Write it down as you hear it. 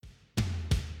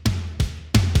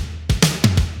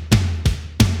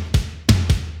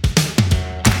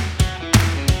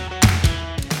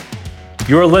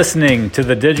You're listening to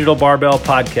the Digital Barbell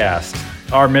Podcast.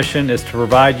 Our mission is to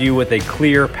provide you with a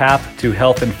clear path to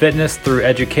health and fitness through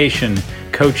education,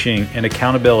 coaching, and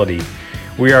accountability.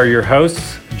 We are your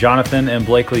hosts, Jonathan and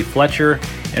Blakely Fletcher,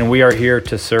 and we are here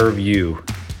to serve you.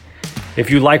 If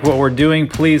you like what we're doing,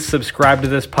 please subscribe to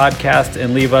this podcast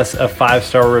and leave us a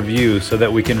 5-star review so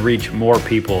that we can reach more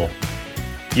people.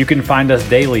 You can find us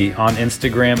daily on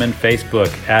Instagram and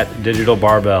Facebook at Digital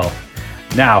Barbell.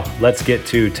 Now, let's get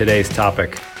to today's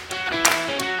topic.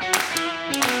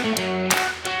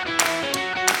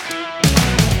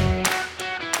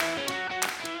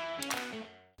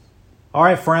 All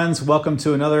right, friends, welcome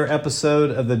to another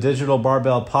episode of the Digital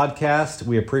Barbell Podcast.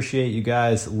 We appreciate you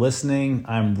guys listening.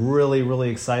 I'm really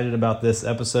excited about this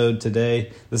episode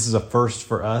today. This is a first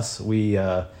for us. We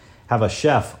have a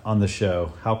chef on the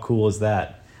show. How cool is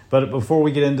that? But before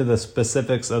we get into the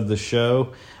specifics of the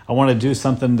show, I want to do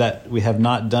something that we have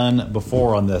not done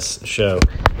before on this show.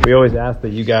 We always ask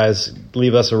that you guys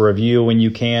leave us a review when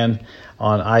you can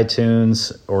on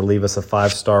iTunes or leave us a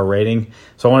 5-star rating.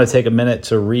 So I want to take a minute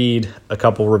to read a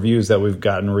couple reviews that we've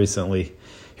gotten recently.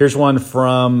 Here's one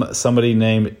from somebody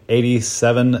named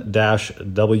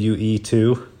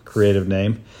 87-WE2, creative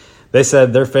name. They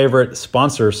said their favorite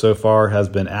sponsor so far has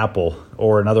been Apple,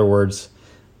 or in other words,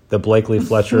 the Blakely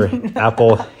Fletcher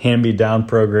Apple hand-me-down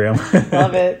program.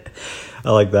 Love it.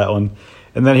 I like that one.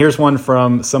 And then here's one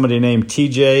from somebody named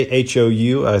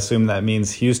TJHOU. I assume that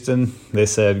means Houston. They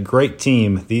said, great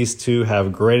team. These two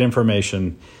have great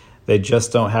information. They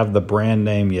just don't have the brand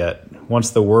name yet.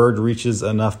 Once the word reaches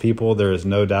enough people, there is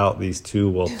no doubt these two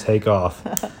will take off.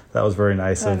 That was very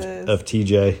nice of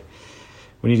TJ.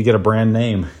 We need to get a brand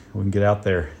name. We can get out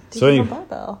there. Digital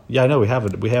Barbell. Yeah, I know we have a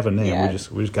name. Yeah.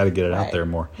 We just got to get it out there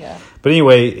more. Yeah. But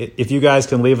anyway, if you guys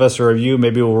can leave us a review,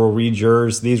 maybe we'll read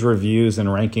yours. These reviews and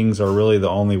rankings are really the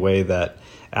only way that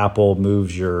Apple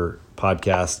moves your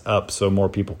podcast up so more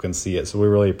people can see it. So we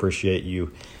really appreciate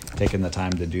you taking the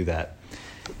time to do that.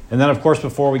 And then, of course,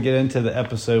 before we get into the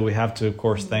episode, we have to, of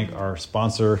course, thank our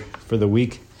sponsor for the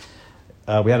week.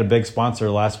 We had a big sponsor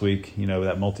last week,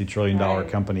 that multi-trillion-dollar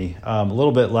company. A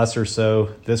little bit lesser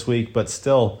so this week, but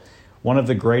still one of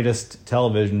the greatest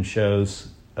television shows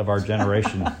of our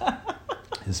generation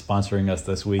is sponsoring us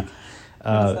this week.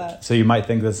 So you might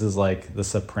think this is like The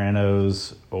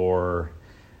Sopranos or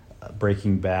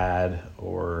Breaking Bad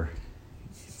or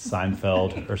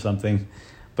Seinfeld or something.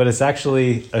 But it's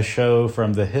actually a show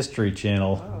from the History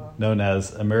Channel known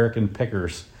as American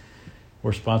Pickers.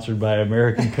 We're sponsored by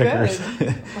American Pickers.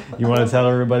 You want to tell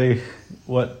everybody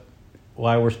why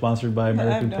we're sponsored by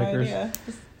American Pickers? I have no idea.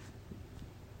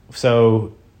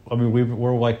 So,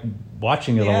 we're like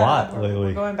watching it a lot lately.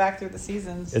 We're going back through the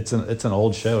seasons. It's an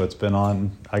old show. It's been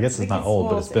on. I guess it's not old,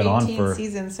 but it's been on for 18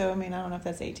 seasons. So I don't know if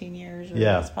that's 18 years. Or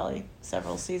it's probably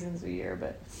several seasons a year.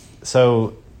 But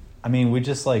so, we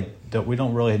just we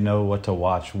don't really know what to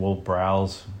watch. We'll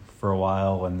browse for a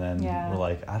while, and then we're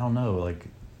like, I don't know,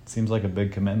 seems like a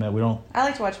big commitment. I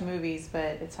like to watch movies,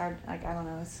 but it's hard. I don't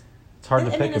know. It's hard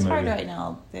to pick a movie. It's hard right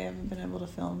now. They haven't been able to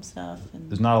film stuff.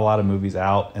 There's not a lot of movies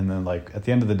out, and then at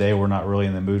the end of the day, we're not really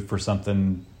in the mood for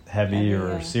something heavy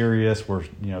or serious. We're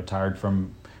tired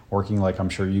from working, like I'm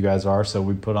sure you guys are. So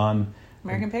we put on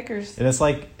American Pickers, and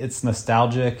it's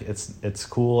nostalgic. It's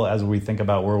cool as we think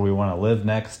about where we want to live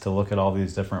next, to look at all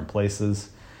these different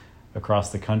places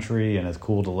across the country, and it's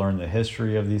cool to learn the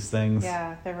history of these things.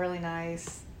 Yeah, they're really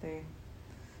nice. They're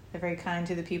very kind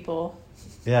to the people.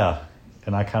 Yeah,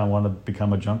 and I kind of want to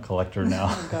become a junk collector now.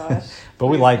 Oh gosh! But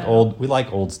we like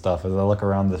old stuff. As I look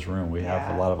around this room, we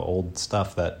have a lot of old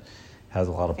stuff that has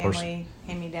a lot of family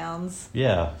hand-me-downs.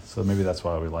 Yeah, so maybe that's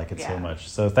why we like it so much.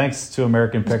 So thanks to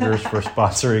American Pickers for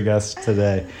sponsoring us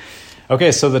today.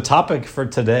 Okay, so the topic for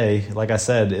today, like I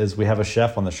said, is we have a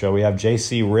chef on the show. We have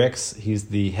J.C. Ricks. He's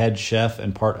the head chef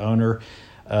and part owner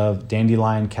of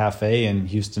Dandelion Cafe in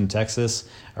Houston, Texas.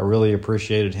 I really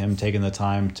appreciated him taking the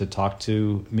time to talk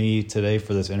to me today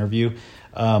for this interview.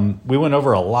 We went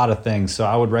over a lot of things, so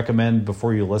I would recommend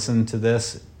before you listen to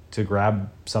this to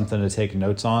grab something to take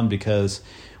notes on, because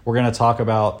we're going to talk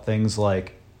about things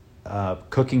like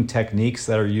cooking techniques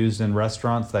that are used in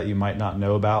restaurants that you might not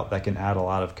know about that can add a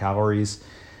lot of calories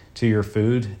to your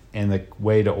food, and the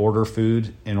way to order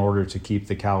food in order to keep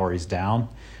the calories down.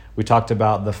 We talked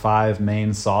about the 5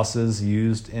 main sauces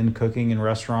used in cooking in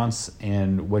restaurants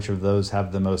and which of those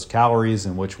have the most calories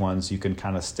and which ones you can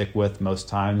kind of stick with most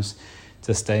times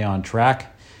to stay on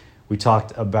track. We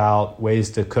talked about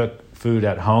ways to cook food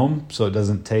at home so it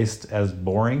doesn't taste as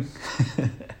boring.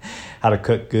 How to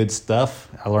cook good stuff.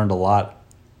 I learned a lot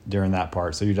during that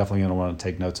part, so you're definitely going to want to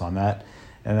take notes on that.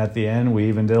 And at the end, we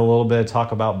even did a little bit of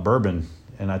talk about bourbon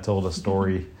and I told a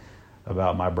story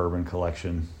about my bourbon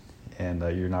collection, and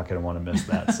you're not going to want to miss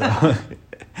that. So,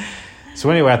 so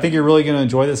anyway, I think you're really going to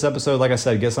enjoy this episode. Like I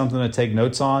said, get something to take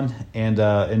notes on and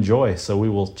enjoy. So we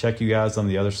will check you guys on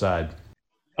the other side.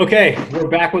 Okay, we're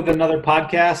back with another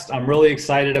podcast. I'm really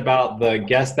excited about the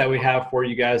guest that we have for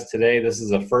you guys today. This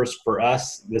is a first for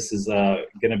us. This is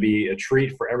going to be a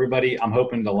treat for everybody. I'm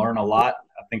hoping to learn a lot.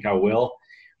 I think I will.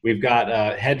 We've got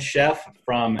head chef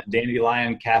from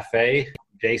Dandelion Cafe,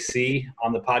 JC,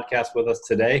 on the podcast with us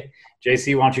today.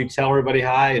 JC, why don't you tell everybody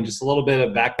hi and just a little bit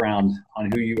of background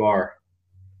on who you are.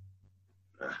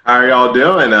 How are y'all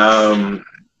doing?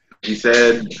 He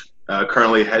said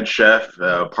currently head chef,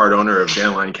 part owner of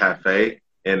Dandelion Cafe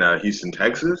in Houston,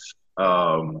 Texas.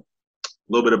 A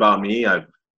little bit about me. I've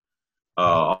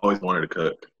always wanted to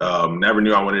cook. Never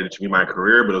knew I wanted it to be my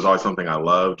career, but it was always something I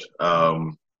loved.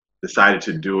 Decided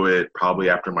to do it probably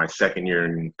after my second year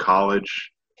in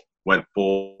college. Went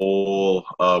full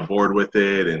board with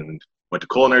it and went to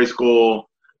culinary school.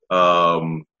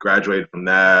 Graduated from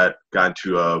that, got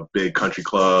into a big country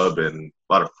club and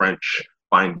a lot of French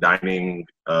fine dining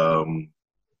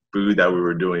food that we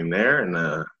were doing there.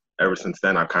 And ever since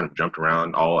then, I've kind of jumped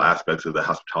around all aspects of the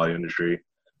hospitality industry.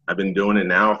 I've been doing it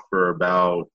now for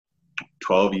about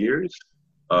 12 years,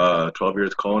 12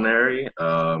 years culinary.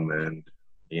 And,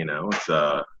 you know, it's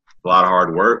a lot of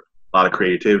hard work, a lot of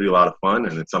creativity, a lot of fun,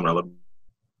 and it's something I love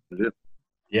to do.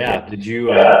 Yeah. Did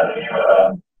you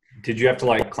have to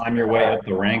like climb your way up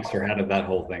the ranks, or how did that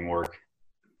whole thing work?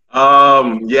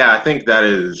 Yeah, I think that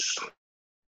is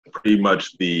pretty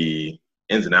much the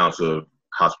ins and outs of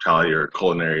hospitality or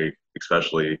culinary,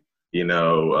 especially. You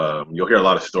know, you'll hear a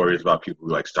lot of stories about people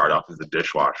who like start off as a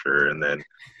dishwasher and then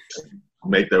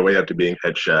make their way up to being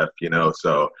head chef, you know,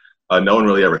 so no one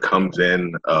really ever comes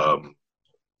in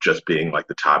just being like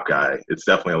the top guy. It's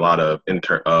definitely a lot of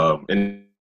internships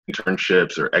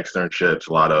or externships,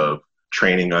 a lot of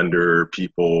training under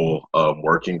people,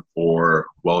 working for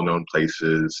well-known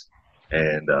places.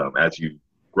 And as you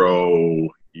grow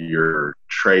your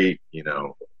trait, you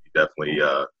know, you definitely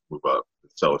move up.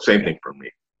 So same thing for me.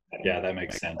 Yeah, that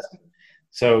makes sense.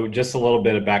 So just a little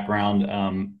bit of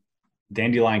background.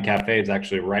 Dandelion Cafe is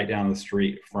actually right down the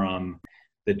street from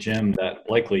the gym that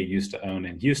Blakely used to own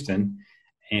in Houston.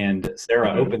 And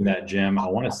Sarah opened that gym, I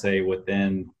want to say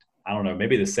within, I don't know,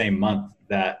 maybe the same month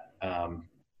that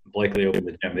Blakely opened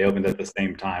the gym. They opened at the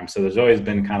same time. So there's always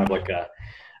been kind of like a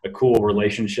cool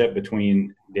relationship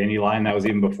between Dandelion. That was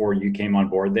even before you came on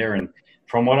board there. And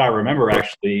from what I remember,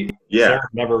 actually, Sarah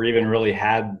never even really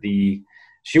had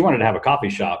she wanted to have a coffee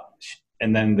shop.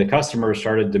 And then the customers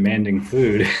started demanding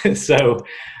food. So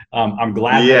I'm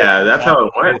glad. Yeah, that's how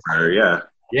it went for her, yeah.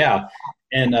 Yeah.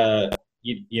 And,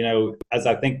 you know, as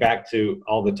I think back to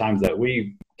all the times that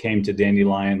we came to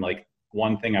Dandelion, like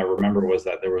one thing I remember was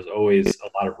that there was always a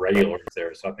lot of regulars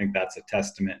there. So I think that's a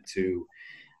testament to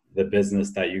the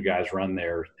business that you guys run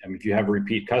there. I mean, if you have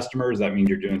repeat customers, that means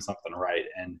you're doing something right.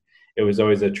 And it was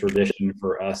always a tradition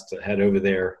for us to head over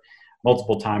there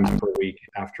multiple times per week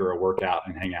after a workout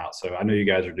and hang out. So I know you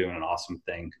guys are doing an awesome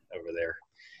thing over there.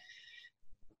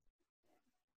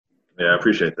 Yeah, I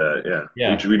appreciate that.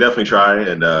 Yeah. We definitely try,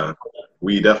 and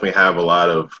we definitely have a lot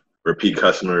of repeat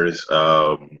customers,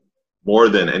 more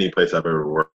than any place I've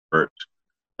ever worked.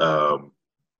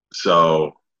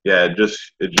 So yeah, it just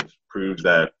proves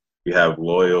that we have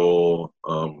loyal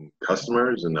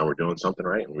customers, and that we're doing something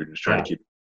right, and we're just trying to keep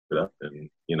it up, and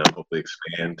you know, hopefully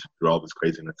expand through all this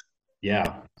craziness.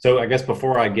 Yeah. So I guess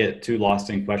before I get too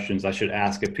lost in questions, I should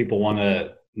ask if people want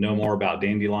to know more about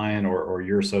Dandelion or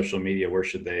your social media, where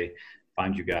should they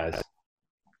find you guys?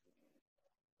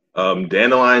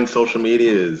 Dandelion social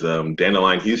media is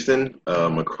Dandelion Houston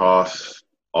across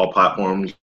all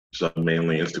platforms,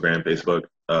 mainly Instagram, Facebook.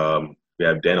 We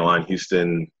have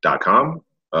dandelionhouston.com,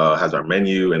 has our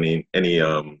menu, any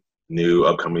new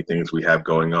upcoming things we have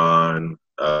going on.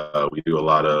 We do a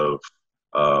lot of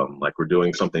like we're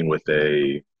doing something with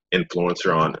a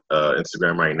influencer on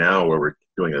Instagram right now where we're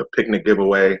doing a picnic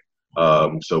giveaway.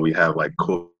 So we have like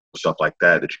cool stuff like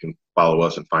that you can follow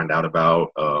us and find out about,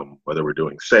 whether we're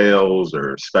doing sales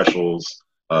or specials,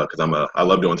 because I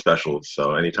love doing specials.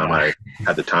 So anytime I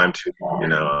have the time to, you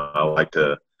know, I like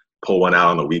to pull one out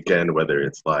on the weekend, whether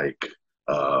it's like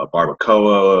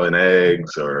barbacoa and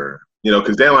eggs, or, you know,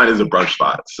 because Dandelion is a brunch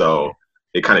spot. So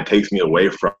it kind of takes me away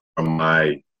from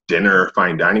my dinner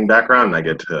fine dining background, and I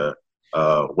get to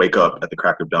wake up at the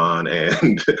crack of dawn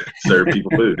and serve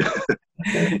people food.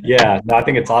 Yeah, no, I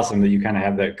think it's awesome that you kind of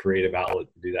have that creative outlet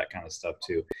to do that kind of stuff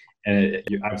too. And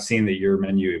I've seen that your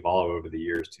menu evolve over the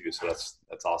years too, so that's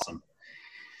awesome.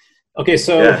 Okay,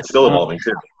 so yeah, it's still evolving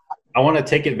too. I want to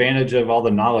take advantage of all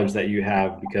the knowledge that you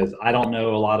have, because I don't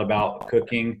know a lot about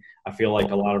cooking. I feel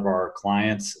like a lot of our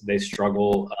clients, they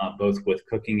struggle both with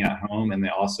cooking at home, and they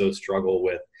also struggle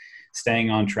with staying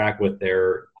on track with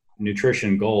their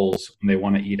nutrition goals when they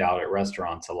want to eat out at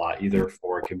restaurants a lot, either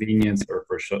for convenience or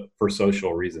for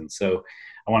social reasons. So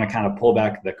I want to kind of pull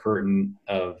back the curtain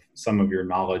of some of your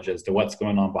knowledge as to what's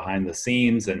going on behind the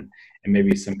scenes, and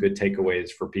maybe some good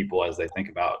takeaways for people as they think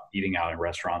about eating out in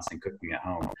restaurants and cooking at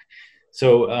home.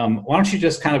 So why don't you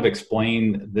just kind of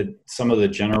explain some of the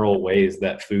general ways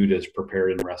that food is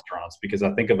prepared in restaurants? Because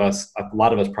I think a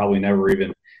lot of us probably never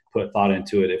even put thought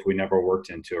into it if we never worked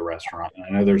into a restaurant. And I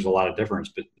know there's a lot of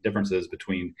differences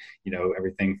between,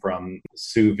 everything from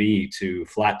sous vide to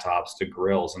flat tops to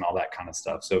grills and all that kind of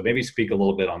stuff. So maybe speak a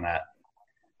little bit on that.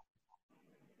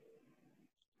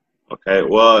 Okay,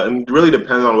 well, it really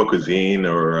depends on what cuisine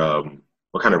or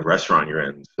what kind of restaurant you're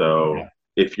in. So yeah.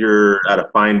 If you're at a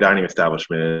fine dining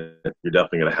establishment, you're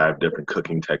definitely going to have different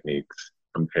cooking techniques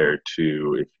compared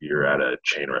to if you're at a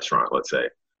chain restaurant, let's say.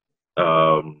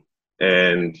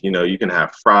 And, you can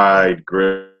have fried,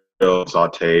 grilled,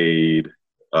 sauteed.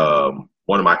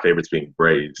 One of my favorites being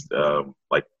braised,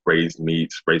 like braised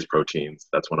meats, braised proteins.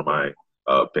 That's one of my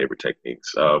favorite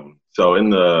techniques. So in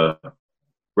the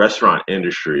restaurant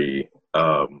industry,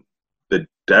 the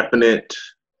definite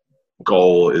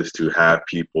goal is to have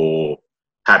people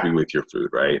happy with your food,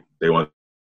 right? You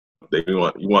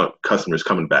want customers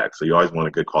coming back, so you always want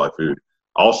a good quality food.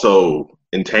 Also,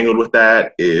 entangled with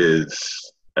that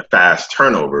is a fast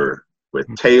turnover with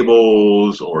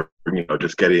tables, or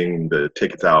just getting the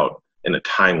tickets out in a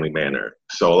timely manner.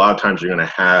 So a lot of times you're going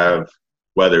to have,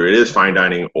 whether it is fine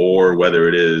dining or whether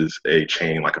it is a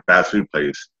chain like a fast food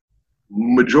place,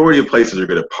 majority of places are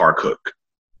going to par cook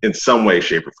in some way,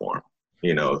 shape, or form.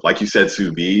 Like you said,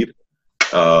 sous vide.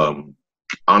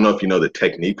 I don't know if you know the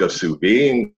technique of sous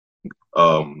vide,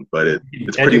 but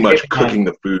it's pretty much cooking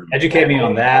the food. Educate me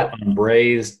on that, on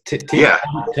braised. Yeah.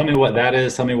 Tell me what that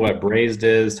is. Tell me what braised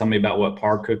is. Tell me about what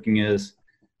par cooking is.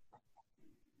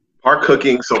 Par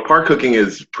cooking. So par cooking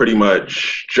is pretty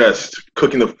much just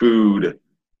cooking the food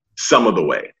some of the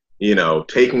way,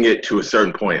 taking it to a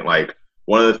certain point. Like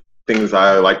one of the things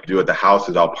I like to do at the house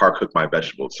is I'll par cook my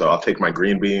vegetables. So I'll take my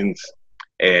green beans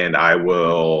and I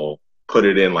will put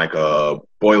it in like a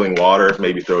boiling water,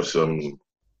 maybe throw some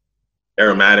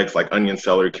aromatics like onion,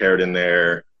 celery, carrot in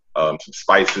there, some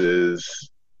spices,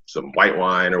 some white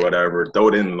wine or whatever, throw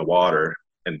it in the water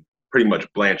and pretty much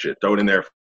blanch it. Throw it in there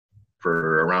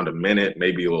for around a minute,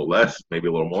 maybe a little less, maybe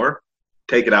a little more.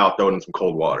 Take it out, throw it in some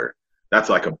cold water. That's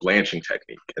like a blanching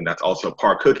technique, and that's also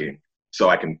par cooking. So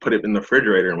I can put it in the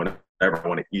refrigerator, and whenever I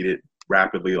want to eat it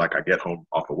rapidly, like I get home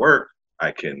off of work,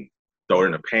 I can throw it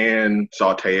in a pan,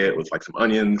 saute it with like some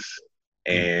onions,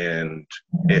 and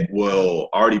it will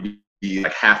already be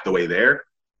like half the way there.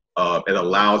 It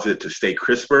allows it to stay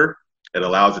crisper. It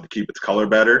allows it to keep its color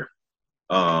better.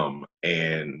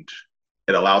 And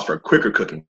it allows for a quicker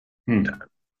cooking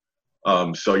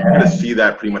time. So you're going to see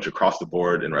that pretty much across the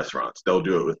board in restaurants. They'll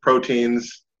do it with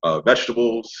proteins,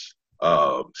 vegetables,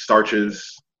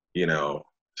 starches,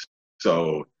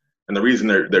 So, and the reason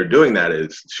they're doing that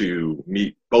is to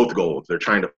meet both goals. They're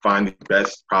trying to find the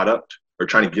best product, or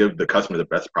trying to give the customer the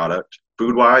best product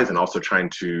food-wise, and also trying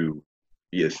to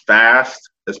be as fast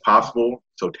as possible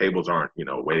so tables aren't,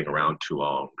 waiting around too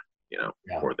long,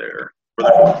 for their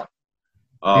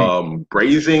food.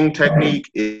 Braising technique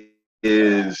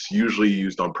is usually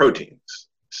used on proteins.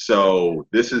 So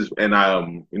this is, and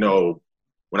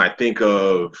when I think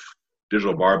of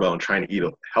Digital Barbell and trying to eat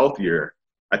healthier,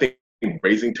 I think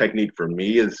braising technique for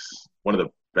me is one of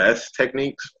the best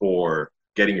techniques for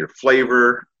getting your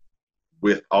flavor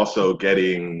with also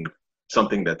getting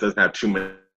something that doesn't have too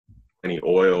many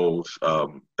oils,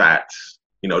 fats,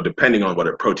 depending on what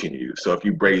protein you use. So if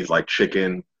you braise like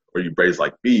chicken or you braise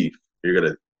like beef, you're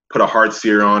going to put a hard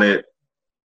sear on it,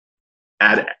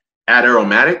 add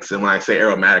aromatics. And when I say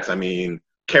aromatics, I mean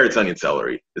carrots, onion,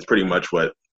 celery is pretty much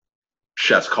what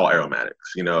chefs call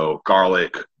aromatics.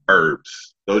 Garlic,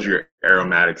 herbs. Those are your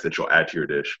aromatics that you'll add to your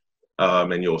dish.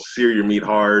 And you'll sear your meat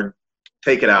hard,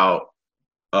 take it out.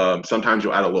 Sometimes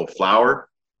you'll add a little flour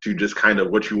to just kind of,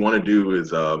 what you want to do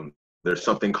is there's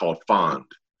something called fond.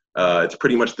 It's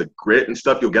pretty much the grit and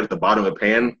stuff you'll get at the bottom of the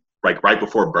pan, like right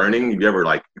before burning. Have you ever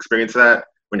experienced that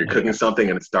when you're cooking something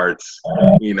and it starts,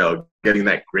 getting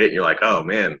that grit and you're like, oh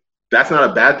man, that's not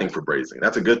a bad thing for braising.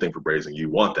 That's a good thing for braising. You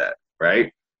want that,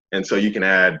 right? And so you can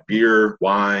add beer,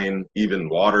 wine, even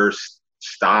water,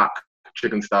 stock,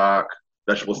 chicken stock,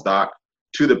 vegetable stock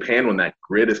to the pan when that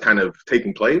grit is kind of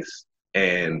taking place.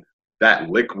 And that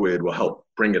liquid will help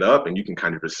bring it up, and you can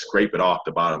kind of just scrape it off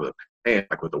the bottom of the pan,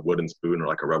 like with a wooden spoon or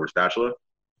like a rubber spatula.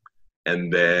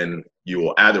 And then you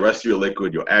will add the rest of your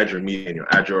liquid, you'll add your meat, and you'll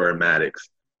add your aromatics,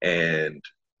 and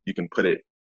you can put it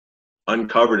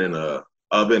uncovered in a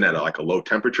oven at like a low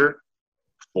temperature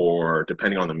for,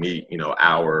 depending on the meat,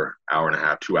 hour and a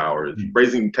half, 2 hours.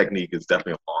 Braising technique is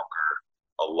definitely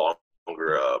a longer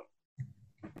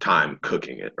time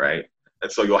cooking it, right?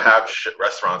 And so you'll have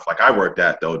restaurants like I worked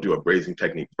at, they'll do a braising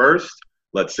technique first,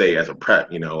 let's say as a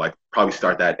prep, like probably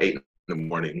start that at 8 in the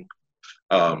morning,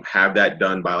 have that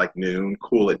done by like noon,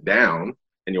 cool it down,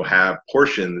 and you'll have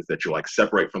portions that you like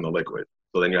separate from the liquid.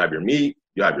 So then you have your meat,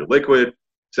 you have your liquid,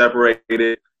 separate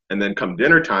it, and then come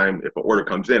dinner time, if an order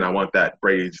comes in, I want that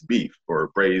braised beef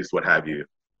or braised what have you,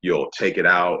 you'll take it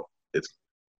out. It's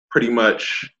pretty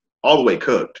much all the way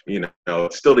cooked,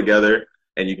 it's still together,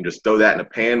 and you can just throw that in a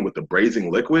pan with the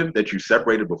braising liquid that you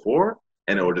separated before,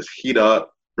 and it will just heat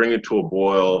up, bring it to a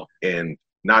boil, and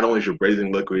not only is your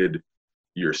braising liquid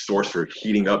your source for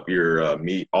heating up your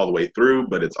meat all the way through,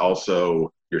 but it's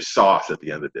also your sauce at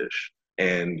the end of the dish.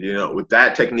 And, with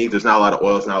that technique, there's not a lot of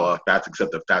oils, not a lot of fats,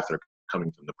 except the fats that are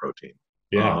coming from the protein.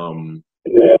 Yeah.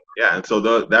 Yeah. And so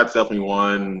that's definitely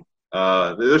one.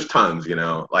 There's tons,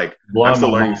 like I'm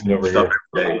still learning stuff every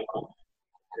day.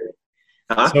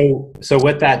 Huh? So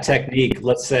with that technique,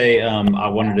 let's say I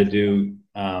wanted to do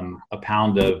a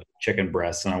pound of chicken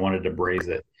breasts and I wanted to braise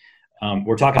it.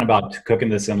 We're talking about cooking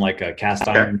this in like a cast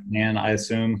iron pan, I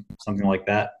assume, something like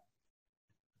that.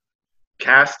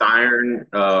 Cast iron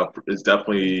is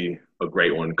definitely a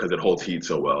great one because it holds heat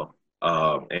so well.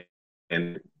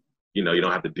 And you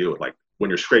don't have to deal with, like, when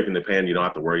you're scraping the pan, you don't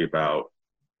have to worry about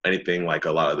anything like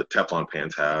a lot of the Teflon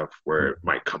pans have where it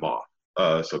might come off.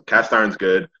 So cast iron's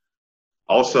good.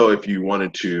 Also, if you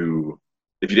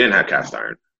didn't have cast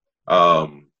iron,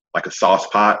 like a sauce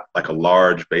pot, like a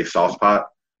large base sauce pot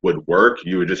would work.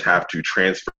 You would just have to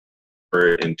transfer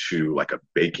it into like a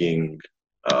baking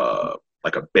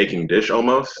dish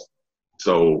almost.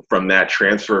 So from that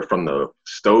transfer from the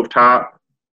stovetop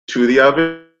to the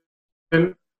oven,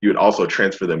 you would also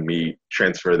transfer the meat,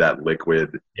 transfer that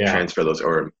liquid, transfer those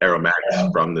aromatics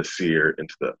from the sear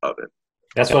into the oven.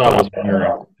 That's what I was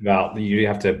wondering about.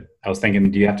 I was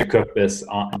thinking, do you have to cook this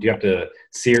do you have to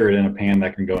sear it in a pan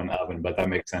that can go in the oven? But that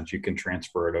makes sense. You can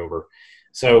transfer it over.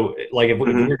 So like if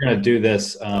we were going to do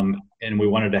this and we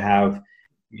wanted to have,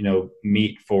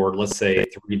 meat for, let's say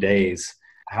 3 days,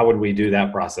 how would we do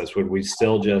that process? Would we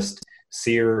still just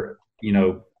sear,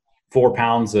 4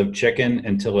 pounds of chicken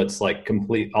until it's like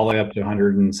complete all the way up to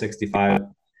 165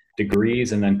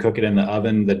 degrees and then cook it in the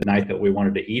oven the night that we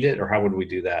wanted to eat it? Or how would we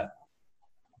do that?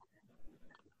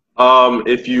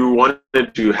 If you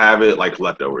wanted to have it like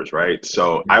leftovers, right?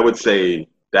 So I would say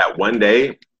that one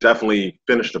day, definitely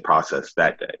finish the process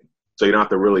that day. So you don't have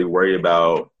to really worry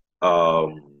about,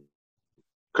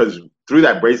 because through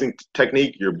that braising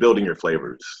technique, you're building your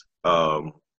flavors.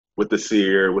 With the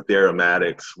sear, with the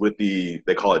aromatics,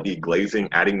 they call it deglazing,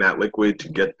 adding that liquid to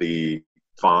get the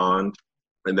fond,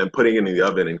 and then putting it in the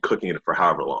oven and cooking it for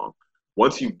however long.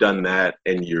 Once you've done that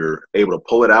and you're able to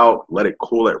pull it out, let it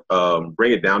cool it,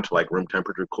 bring it down to like room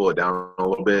temperature, cool it down a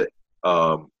little bit,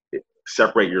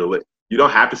 you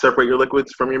don't have to separate your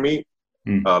liquids from your meat.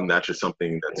 That's just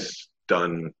something that's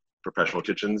done professional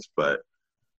kitchens. But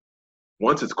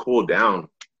once it's cooled down,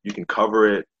 you can cover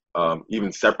it,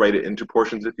 even separate it into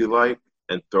portions if you like,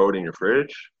 and throw it in your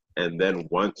fridge. And then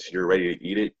once you're ready to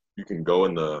eat it, you can go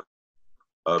in the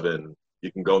oven,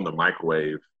 you can go in the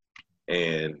microwave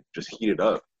and just heat it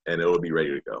up and it will be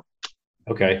ready to go.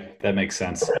 Okay, that makes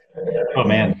sense. Oh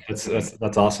man,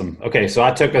 that's awesome. Okay, so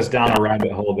I took us down a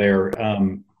rabbit hole there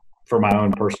for my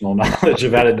own personal knowledge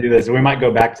of how to do this. We might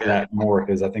go back to that more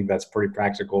because I think that's pretty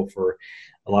practical for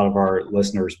a lot of our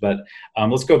listeners. But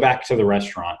let's go back to the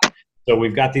restaurant. So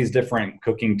we've got these different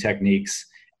cooking techniques,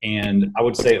 and I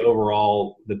would say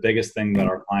overall the biggest thing that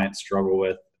our clients struggle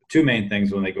with, two main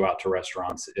things when they go out to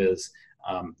restaurants, is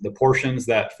the portions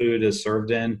that food is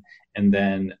served in, and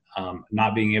then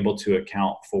not being able to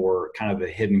account for kind of the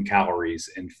hidden calories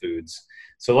in foods.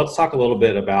 So let's talk a little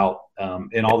bit about,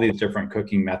 in all these different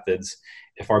cooking methods,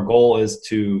 if our goal is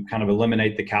to kind of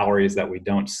eliminate the calories that we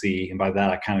don't see, and by that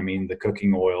I kind of mean the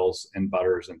cooking oils and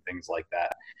butters and things like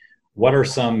that, what are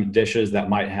some dishes that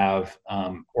might have,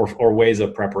 or ways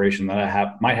of preparation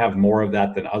that might have more of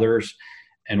that than others?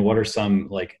 And what are some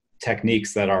like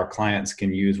techniques that our clients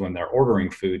can use when they're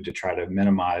ordering food to try to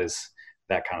minimize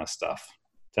that kind of stuff?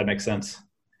 Does that make sense?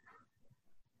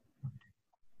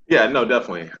 Yeah, no,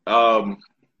 definitely.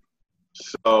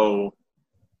 So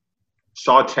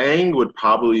sautéing would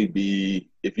probably be,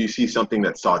 if you see something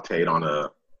that's sautéed on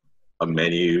a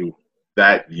menu,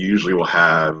 that usually will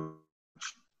have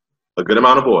a good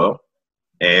amount of oil.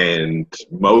 And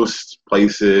most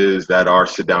places that are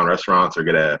sit-down restaurants are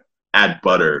going to add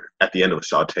butter at the end of a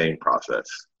sautéing process.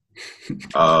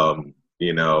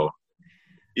 You know,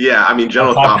 yeah, I mean,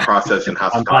 general thought process in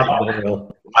hospitality.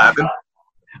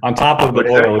 On top of the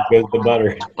oil goes the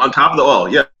butter. On top of the oil,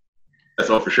 yeah. That's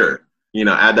all for sure. You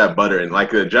know, add that butter. And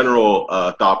like the general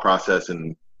thought process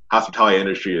in hospitality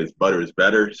industry is butter is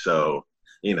better. So,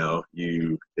 you know,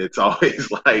 it's always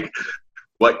like,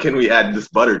 what can we add this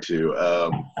butter to?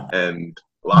 And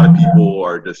a lot of people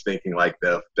are just thinking like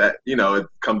that, you know, it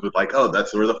comes with like, oh,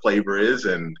 that's where the flavor is.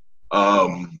 And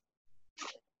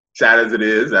sad as it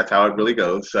is, that's how it really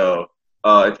goes. So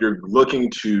if you're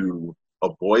looking to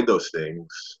avoid those things,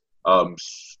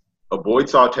 avoid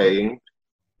sauteing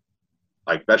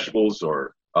like vegetables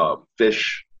or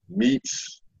fish,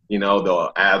 meats. You know,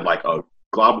 they'll add like a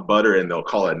glob of butter and they'll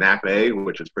call it nappe,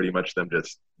 which is pretty much them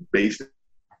just basting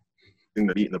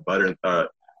the meat in the butter,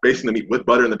 basting the meat with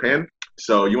butter in the pan.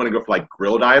 So you want to go for like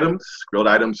grilled items. Grilled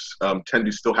items tend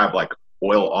to still have like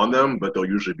oil on them, but they'll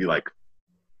usually be like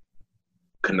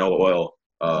canola oil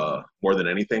more than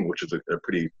anything, which is a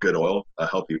pretty good oil, a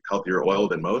healthier oil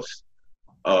than most.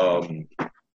 And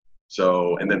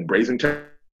then braising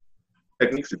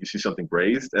techniques if you see something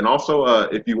braised. And also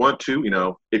if you want to, you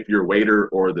know, if your waiter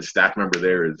or the staff member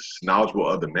there is knowledgeable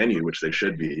of the menu, which they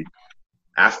should be,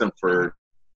 ask them for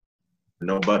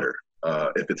no butter.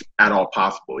 If it's at all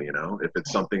possible, you know, if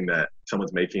it's something that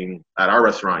someone's making at our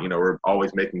restaurant, you know, we're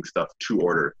always making stuff to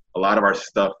order. A lot of our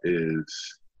stuff is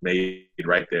made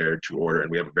right there to order,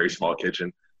 and we have a very small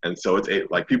kitchen. And so it's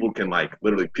like people can like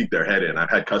literally peek their head in. I've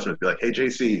had customers be like, "Hey,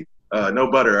 JC,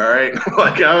 no butter, all right?" I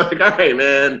was like, "All right,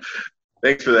 man,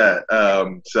 thanks for that."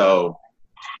 So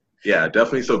yeah,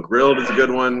 definitely. So grilled is a good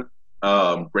one.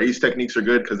 Braised techniques are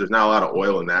good because there's not a lot of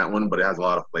oil in that one, but it has a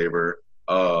lot of flavor.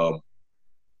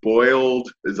 Boiled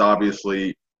is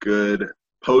obviously good.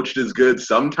 Poached is good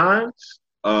sometimes.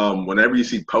 Whenever you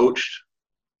see poached,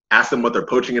 ask them what they're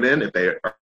poaching it in if they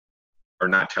are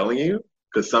not telling you,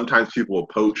 because sometimes people will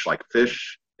poach like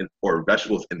fish or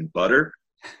vegetables in butter.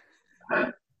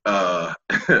 So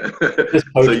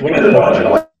you can poach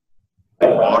like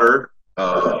water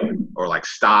or like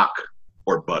stock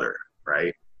or butter,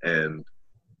 right? And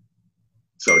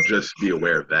so just be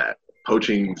aware of that.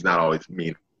 Poaching does not always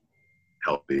mean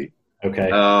healthy. Okay.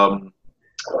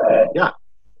 Yeah.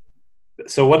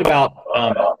 So what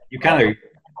about you kind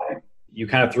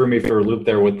of threw me for a loop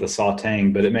there with the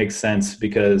sautéing, but it makes sense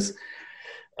because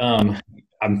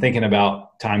I'm thinking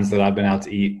about times that I've been out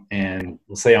to eat, and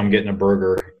let's say I'm getting a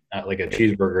burger, like a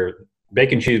cheeseburger,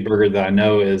 bacon cheeseburger that I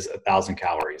know is 1,000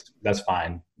 calories. That's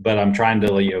fine, but I'm trying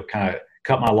to, you know, kind of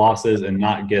cut my losses and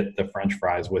not get the French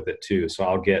fries with it too. So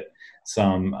I'll get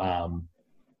some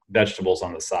vegetables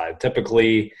on the side.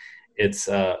 Typically, it's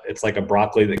like a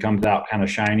broccoli that comes out kind of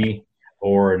shiny,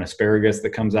 or an asparagus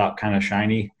that comes out kind of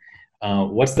shiny.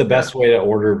 What's the best way to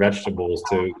order vegetables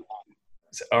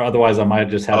or otherwise I might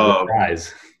just have the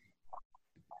fries?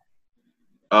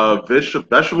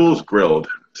 Vegetables grilled.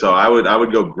 So I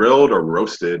would go grilled or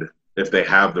roasted if they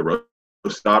have the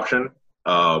roast option.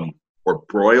 Or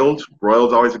broiled.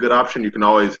 Broiled's always a good option. You can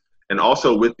always, and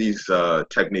also with these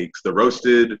techniques, the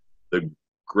roasted, the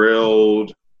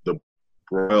grilled, the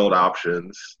broiled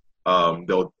options,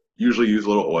 they'll usually use a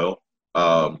little oil.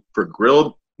 For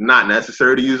grilled, not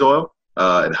necessary to use oil.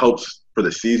 It helps for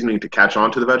the seasoning to catch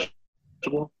on to the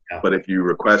vegetable. Yeah. But if you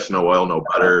request no oil, no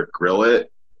butter, grill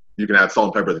it, you can add salt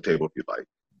and pepper at the table if you'd like.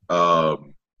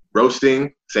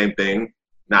 Roasting, same thing.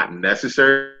 Not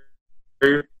necessary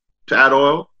to add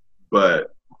oil,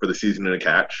 but for the seasoning to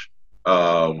catch.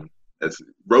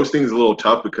 Roasting is a little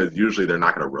tough because usually they're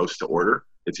not going to roast to order.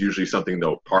 It's usually something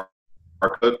they'll par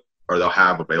cook or they'll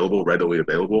have readily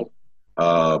available.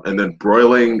 And then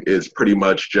broiling is pretty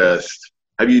much just.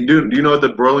 Do you know what the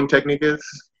broiling technique is?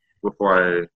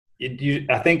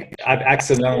 I think I've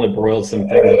accidentally broiled some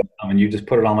things, and you just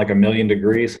put it on like 1,000,000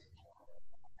 degrees.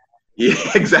 Yeah,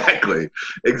 exactly.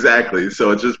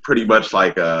 So it's just pretty much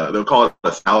like they'll call it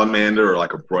a salamander or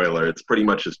like a broiler. It's pretty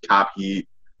much just top heat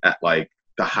at like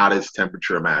the hottest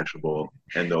temperature imaginable,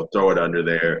 and they'll throw it under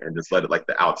there and just let it like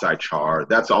the outside char.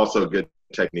 That's also a good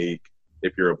technique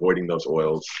if you're avoiding those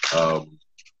oils.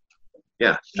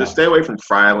 Just stay away from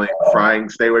frying,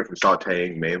 stay away from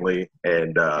sautéing mainly,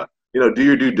 and do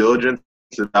your due diligence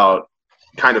about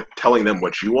kind of telling them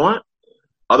what you want.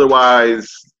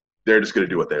 Otherwise, they're just going to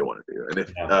do what they want to do. And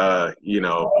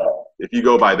if you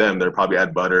go by them, they'll probably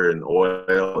add butter and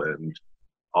oil and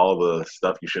all the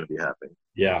stuff you shouldn't be having.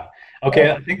 Yeah.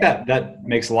 Okay. I think that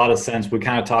makes a lot of sense. We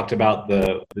kind of talked about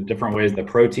the different ways the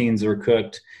proteins are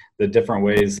cooked, the different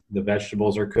ways the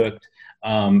vegetables are cooked.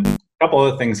 A couple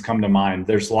other things come to mind.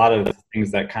 There's a lot of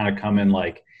things that kind of come in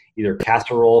like either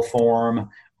casserole form,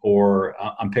 or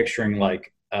I'm picturing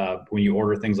like when you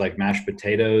order things like mashed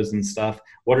potatoes and stuff.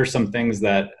 What are some things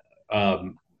that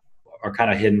are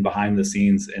kind of hidden behind the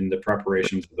scenes in the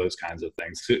preparations of those kinds of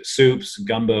things? Soups,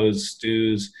 gumbos,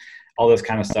 stews, all this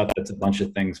kind of stuff. That's a bunch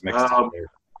of things mixed together.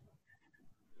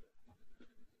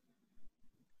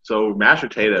 So mashed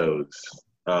potatoes,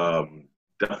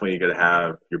 definitely you're gonna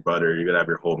have your butter, you're gonna have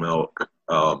your whole milk,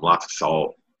 lots of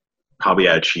salt, probably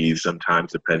add cheese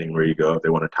sometimes depending where you go if they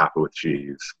want to top it with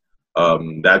cheese.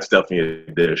 That's definitely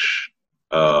a dish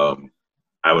I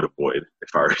would avoid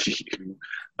if I were you.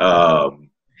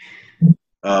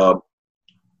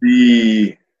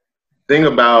 The thing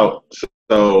about,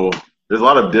 so there's a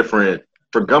lot of different,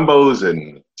 for gumbos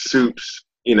and soups,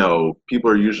 people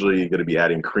are usually going to be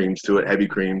adding creams to it, heavy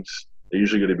creams. They're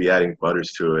usually going to be adding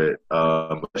butters to it.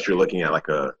 Unless you're looking at like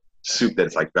a soup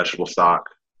that's like vegetable stock,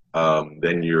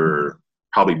 then you're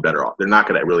probably better off. They're not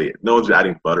going to really, no one's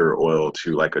adding butter or oil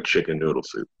to like a chicken noodle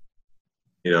soup.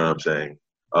 You know what I'm saying?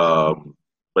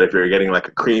 But if you're getting like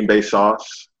a cream-based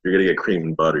sauce, you're going to get cream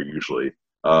and butter usually.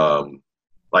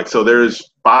 So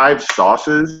there's 5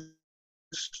 sauces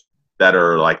that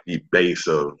are like the base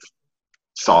of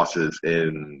sauces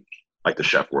in like the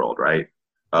chef world, right?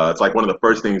 It's like one of the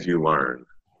first things you learn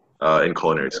in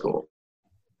culinary school,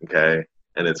 okay?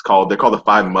 And they're called the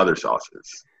 5 mother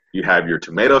sauces. You have your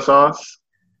tomato sauce,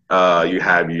 you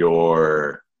have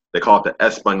they call it the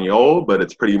Espagnole, but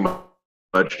it's pretty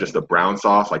much just a brown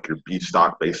sauce, like your beef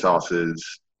stock based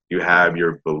sauces. You have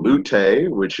your velouté,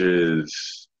 which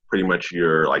is pretty much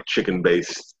your like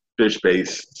chicken-based,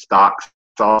 fish-based stock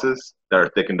sauces that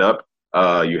are thickened up.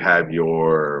 You have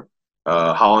your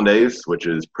hollandaise, which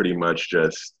is pretty much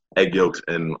just egg yolks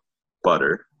and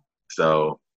butter.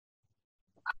 So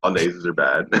hollandaises are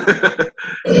bad.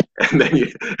 and then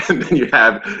you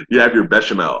have your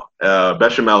bechamel.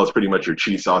 Bechamel is pretty much your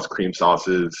cheese sauce, cream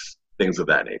sauces, things of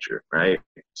that nature, right?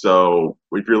 So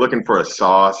if you're looking for a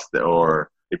sauce or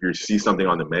if you see something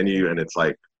on the menu and it's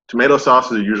like, tomato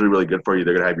sauces are usually really good for you.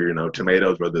 They're going to have your,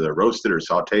 tomatoes, whether they're roasted or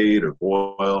sauteed or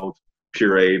boiled,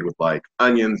 pureed with like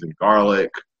onions and garlic.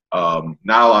 Not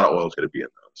a lot of oil is going to be in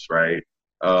those, right?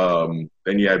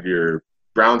 Then you have your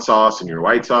brown sauce and your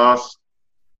white sauce.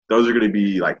 Those are going to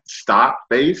be like stock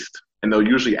based, and they'll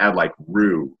usually add like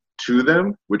roux to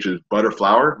them, which is butter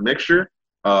flour mixture,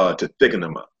 to thicken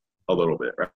them up a little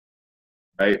bit,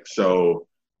 right? So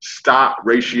stock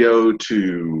ratio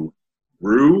to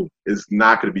roux is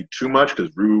not going to be too much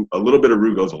because a little bit of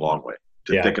roux goes a long way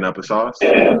to thicken up a sauce.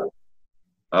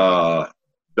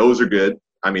 Those are good.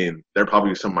 I mean, they're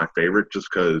probably some of my favorite just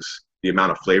because the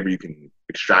amount of flavor you can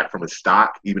extract from a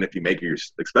stock, even if you make it,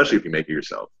 especially if you make it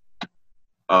yourself.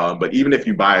 But even if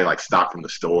you buy like stock from the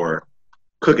store,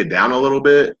 cook it down a little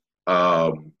bit.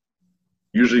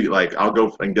 Usually, like I'll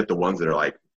go and get the ones that are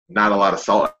like not a lot of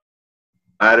salt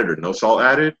added or no salt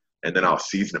added, and then I'll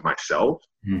season it myself.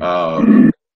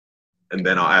 And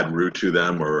then I'll add roux to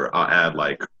them, or I'll add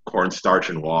like cornstarch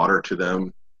and water to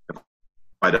them if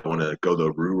I don't want to go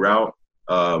the roux route.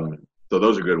 So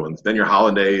those are good ones. Then your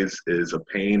hollandaise is a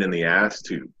pain in the ass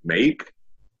to make.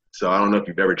 So I don't know if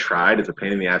you've ever tried. It's a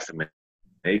pain in the ass to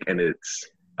make, and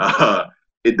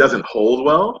it doesn't hold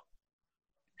well.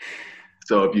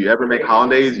 So if you ever make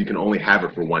hollandaise, you can only have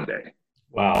it for one day.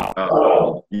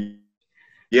 Wow.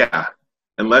 Yeah.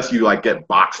 Unless you like get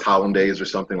boxed hollandaise or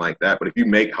something like that. But if you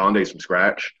make hollandaise from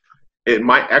scratch, it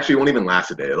won't even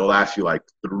last a day. It'll last you like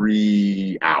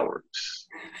 3 hours,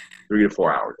 3 to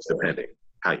 4 hours, depending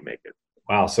how you make it.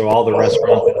 Wow. So all the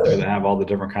restaurants out there that have all the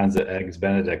different kinds of eggs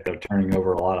Benedict, they're turning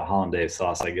over a lot of hollandaise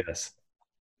sauce, I guess.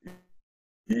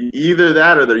 Either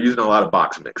that or they're using a lot of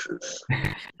box mixes,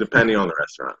 depending on the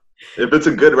restaurant. If it's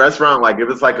a good restaurant, like if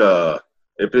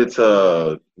it's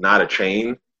not a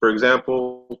chain, for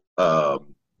example,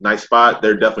 nice spot,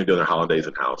 they're definitely doing their hollandaise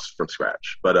in-house from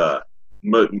scratch. But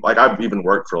like I've even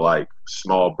worked for like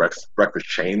small breakfast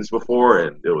chains before,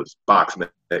 and it was box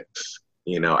mix,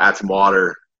 add some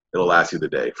water, it'll last you the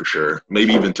day for sure,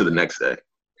 maybe even to the next day.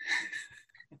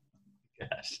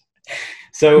 Gosh.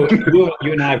 So you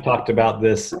and I have talked about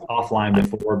this offline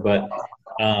before, but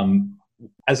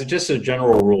as just a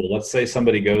general rule, let's say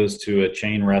somebody goes to a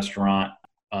chain restaurant,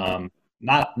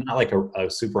 not like a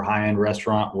super high-end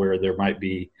restaurant where there might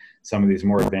be some of these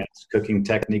more advanced cooking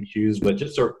techniques used, but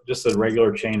just a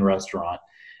regular chain restaurant,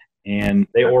 and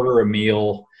they order a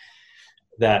meal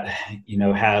that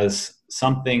has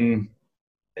something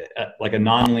like a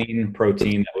non-lean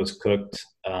protein that was cooked,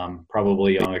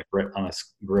 probably on a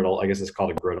griddle. I guess it's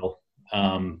called a griddle,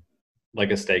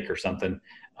 like a steak or something.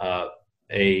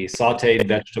 A sautéed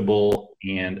vegetable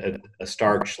and a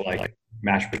starch like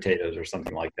mashed potatoes or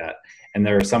something like that. And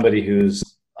there's somebody who's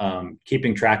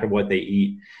keeping track of what they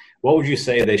eat. What would you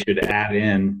say they should add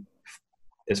in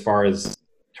as far as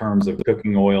terms of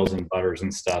cooking oils and butters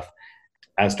and stuff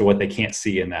as to what they can't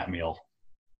see in that meal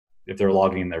if they're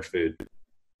logging in their food?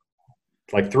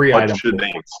 Like 3 items. What should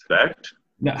they expect?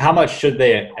 No, how much should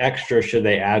they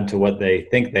add to what they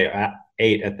think they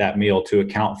ate at that meal to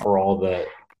account for all the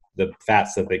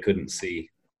fats that they couldn't see?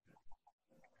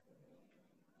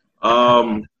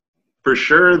 For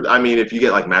sure. I mean, if you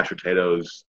get like mashed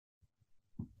potatoes,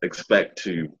 expect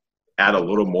to add a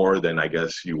little more than I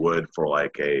guess you would for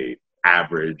like a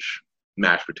average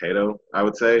mashed potato, I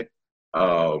would say.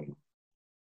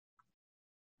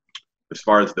 As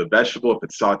far as the vegetable, if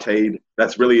it's sautéed,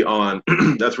 that's really on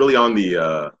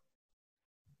the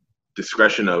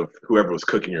discretion of whoever was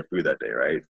cooking your food that day,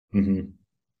 right? Mm-hmm.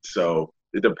 So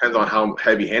it depends on how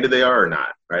heavy-handed they are or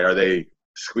not, right? Are they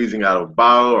squeezing out of a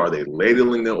bottle? Are they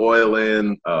ladling the oil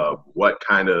in? Are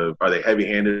they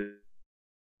heavy-handed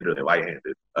or are they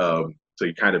light-handed? So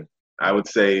you kind of, I would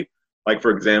say, like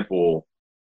for example,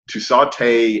 to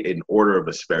sauté an order of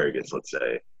asparagus, let's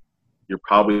say, you're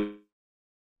probably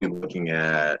looking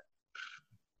at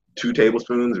 2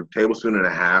 tablespoons or 1.5 tablespoons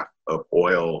of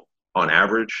oil on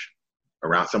average,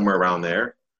 somewhere around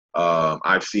there.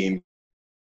 I've seen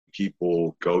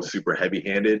people go super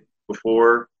heavy-handed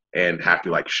before and have to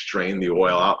like strain the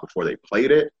oil out before they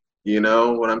plate it. You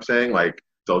know what I'm saying? Like,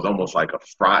 so it's almost like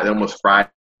they almost fried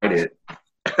it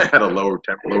at a lower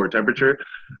temperature.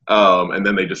 And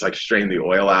then they just like strain the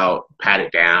oil out, pat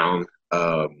it down.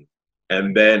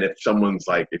 And then if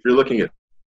you're looking at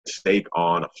steak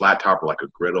on a flat top or like a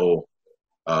griddle,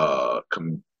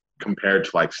 compared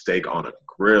to like steak on a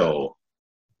grill,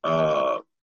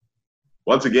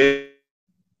 once again,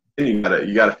 you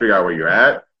gotta figure out where you're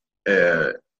at.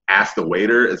 Ask the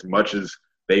waiter as much as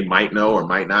they might know or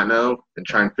might not know, and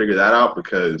try and figure that out,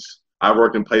 because I've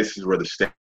worked in places where the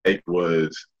steak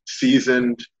was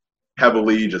seasoned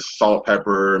heavily, just salt,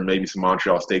 pepper, maybe some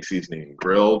Montreal steak seasoning, and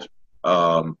grilled,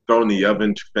 thrown in the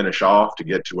oven to finish off to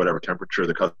get to whatever temperature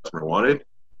the customer wanted,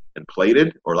 and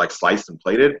plated, or like sliced and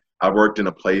plated. I've worked in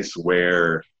a place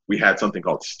where we had something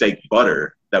called steak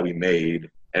butter that we made,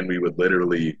 and we would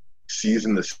literally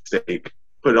season the steak,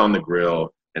 put it on the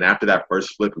grill, and after that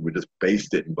first flip, we would just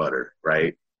baste it in butter,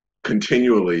 right?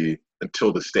 Continually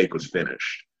until the steak was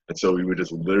finished. And so we would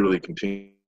just literally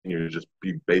continue to just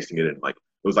be basting it in, like,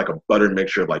 it was like a butter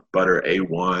mixture of like butter,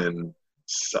 A1,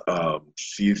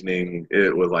 seasoning.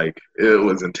 It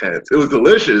was intense. It was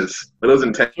delicious, but it was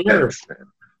intense. Sure.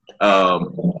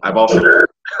 I've also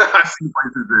I've seen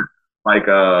places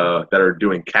that are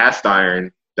doing cast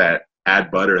iron that add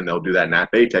butter, and they'll do that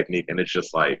nappe technique, and it's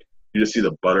just like you just see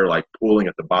the butter like pooling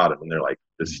at the bottom, and they're like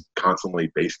just constantly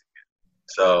basting it.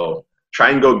 So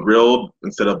try and go grilled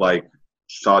instead of like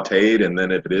sautéed, and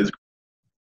then if it is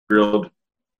grilled,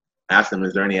 ask them,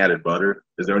 is there any added butter?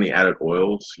 Is there any added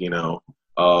oils? You know,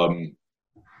 one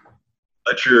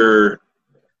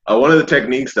of the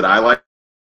techniques that I like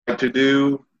to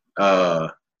do,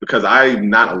 because I'm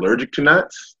not allergic to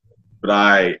nuts, but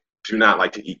I do not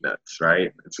like to eat nuts,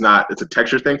 right? It's a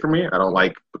texture thing for me. I don't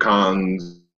like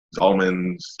pecans,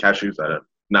 almonds, cashews. I'm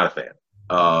not a fan.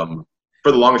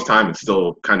 For the longest time, and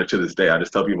still kind of to this day, I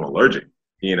just tell people I'm allergic,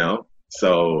 you know?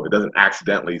 So it doesn't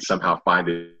accidentally somehow find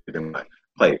it in my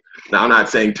plate. Now, I'm not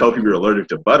saying tell people you're allergic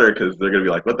to butter, because they're going to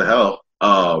be like, what the hell?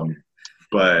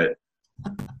 But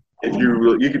if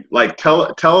you could like tell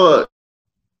a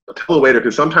waiter,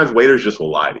 because sometimes waiters just will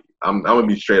lie to you. I'm going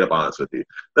to be straight up honest with you.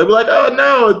 They'll be like, oh,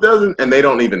 no, it doesn't. And they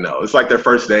don't even know. It's like their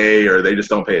first day, or they just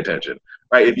don't pay attention,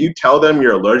 right? If you tell them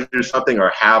you're allergic to something, or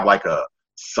have like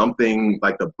something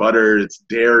like the butter, it's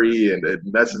dairy and it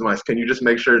messes my skin, you just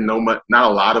make sure not a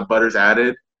lot of butter's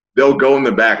added. They'll go in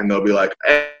the back and they'll be like,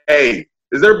 hey,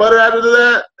 is there butter added to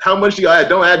that? How much do you add?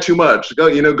 Don't add too much. Go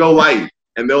light.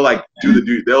 And they'll like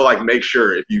they'll like make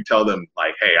sure if you tell them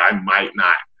like, hey, I might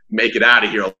not make it out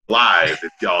of here alive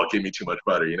if y'all give me too much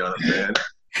butter. You know what I'm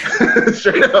saying?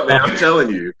 Straight up, man. I'm telling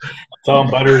you. Tell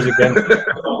them butter's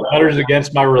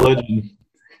against my religion.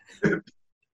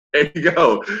 There you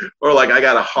go. Or like, I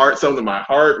got something in my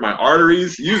heart, my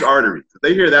arteries. Use arteries. If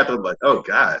they hear that, they're like, oh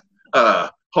God.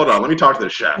 Hold on, let me talk to the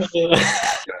chef.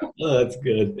 Oh, that's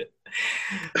good.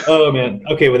 Oh man.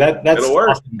 Okay, well that's it'll work.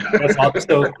 Awesome. That's awesome.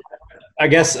 So I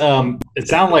guess it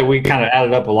sounded like we kind of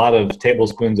added up a lot of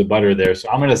tablespoons of butter there. So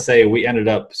I'm going to say we ended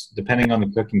up, depending on the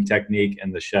cooking technique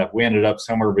and the chef, we ended up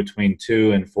somewhere between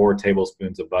 2 and 4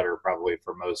 tablespoons of butter, probably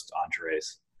for most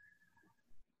entrees.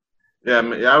 Yeah,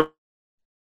 I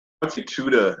would say 2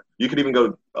 to. You could even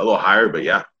go a little higher, but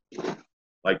yeah,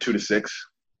 like 2 to 6.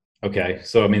 Okay,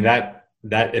 so I mean that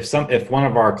if one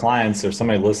of our clients or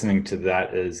somebody listening to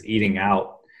that is eating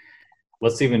out,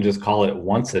 let's even just call it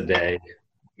once a day.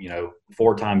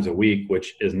 4 times a week,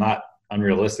 which is not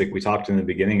unrealistic. We talked in the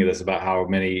beginning of this about how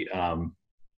many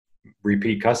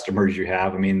repeat customers you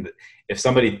have. I mean, if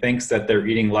somebody thinks that they're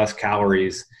eating less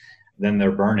calories than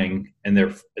they're burning and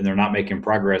they're not making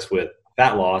progress with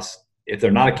fat loss, if they're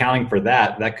not accounting for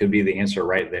that, that could be the answer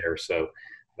right there. So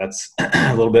that's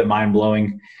a little bit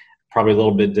mind-blowing, probably a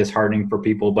little bit disheartening for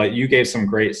people, but you gave some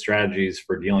great strategies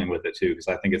for dealing with it too, because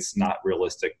I think it's not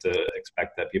realistic to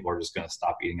expect that people are just going to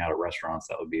stop eating out at restaurants.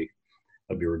 That'd be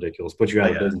ridiculous. Put you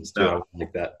out of business too. No. I wouldn't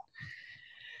like that.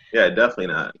 Yeah, definitely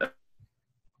not.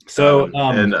 So,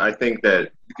 and I think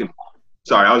that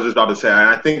sorry, I was just about to say,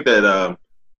 I think that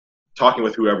talking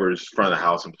with whoever's front of the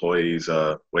house, employees,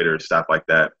 waiters, staff like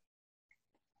that,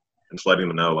 and just letting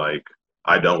them know, like,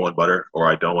 I don't want butter or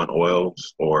I don't want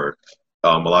oils, or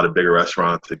a lot of bigger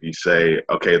restaurants, if you say,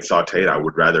 okay, it's sauteed, I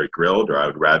would rather it grilled, or I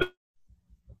would rather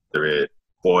it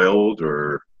boiled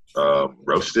or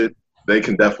roasted, they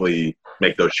can definitely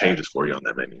make those changes for you on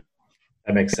that menu.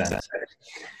 That makes sense.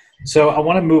 So I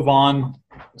want to move on.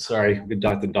 Sorry, the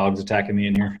dog's attacking me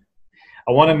in here.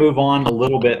 I want to move on a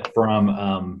little bit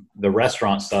from the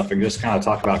restaurant stuff and just kind of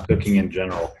talk about cooking in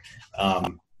general.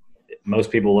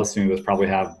 Most people listening to this probably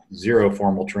have zero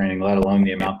formal training, let alone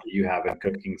the amount that you have in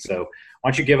cooking. So why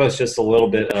don't you give us just a little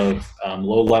bit of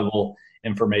low-level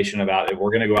information about if we're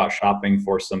going to go out shopping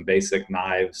for some basic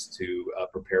knives to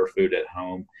prepare food at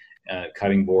home,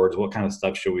 cutting boards, what kind of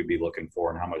stuff should we be looking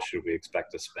for and how much should we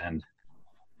expect to spend?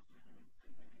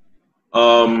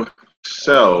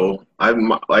 So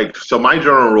my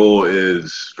general rule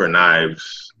is for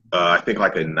knives, I think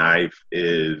like a knife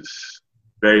is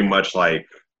very much like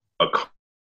a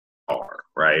car,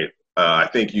 right? I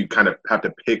think you kind of have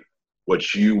to pick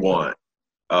what you want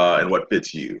and what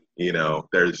fits you.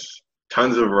 There's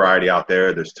tons of variety out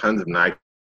there. There's tons of knife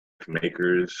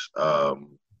makers.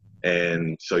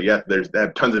 And so, yeah, they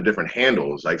have tons of different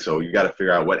handles. Like, so you got to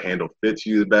figure out what handle fits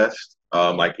you the best.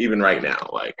 Like even right now,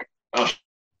 like I'll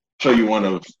show you one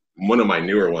of my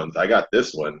newer ones. I got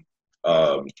this one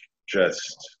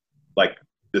just like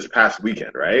this past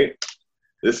weekend, right?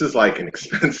 This is like an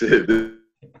expensive, this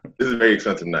is a very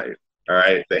expensive knife. All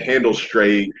right. The handle's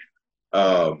straight.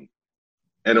 And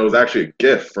it was actually a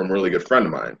gift from a really good friend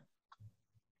of mine.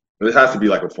 And this has to be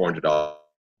like a $400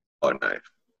 knife,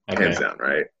 hands down,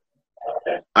 right?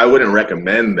 I wouldn't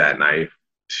recommend that knife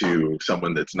to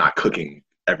someone that's not cooking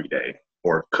every day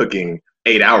or cooking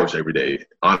 8 hours every day,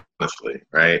 honestly,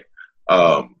 right?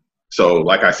 So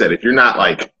like I said, if you're not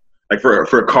like for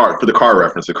the car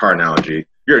reference, the car analogy,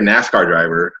 if you're a NASCAR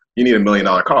driver, you need $1 million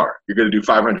car. You're going to do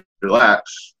 500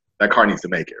 laps. That car needs to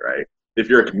make it, right? If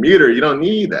you're a commuter, you don't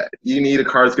need that. You need a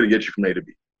car that's going to get you from A to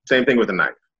B. Same thing with a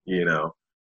knife,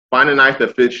 Find a knife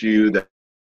that fits you, that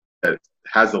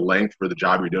has the length for the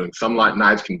job you're doing. Some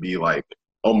knives can be like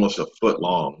almost a foot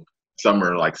long. Some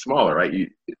are like smaller, right?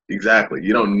 Exactly.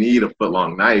 You don't need a foot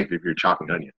long knife if you're chopping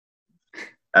onion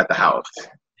at the house.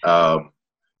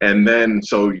 And then,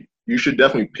 so you should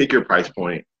definitely pick your price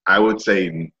point. I would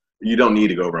say you don't need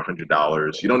to go over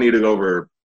 $100. You don't need to go over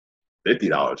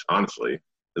 $50, honestly.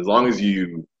 As long as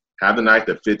you have the knife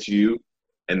that fits you,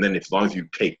 and then as long as you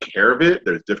take care of it,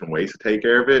 there's different ways to take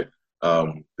care of it.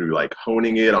 Through like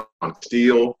honing it on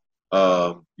steel.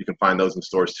 You can find those in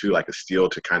stores too, like a steel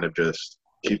to kind of just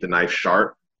keep the knife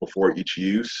sharp before each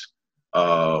use.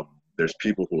 There's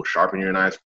people who will sharpen your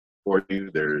knives for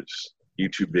you. There's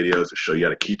YouTube videos that show you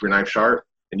how to keep your knife sharp.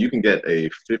 And you can get a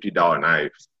 $50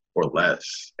 knife or less,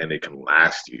 and it can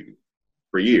last you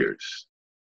for years.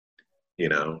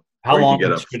 How long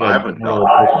should a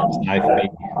 $500 knife be?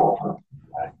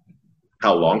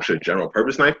 How long should a general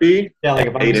purpose knife be? Yeah, like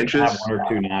if I'm 8 just inches, have 1 or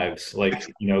 2 knives, like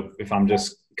if I'm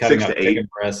just cutting up chicken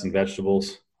breasts and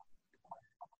vegetables.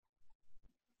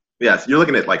 Yes, you're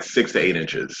looking at like 6 to 8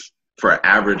 inches for an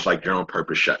average like general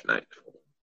purpose chef knife.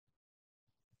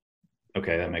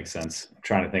 Okay, that makes sense. I'm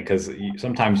trying to think because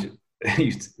sometimes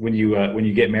when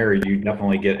you get married, you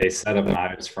definitely get a set of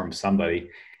knives from somebody,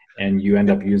 and you end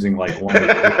up using like one.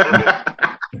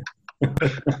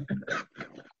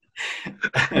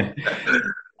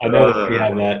 I know that we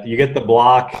have that. You get the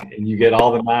block and you get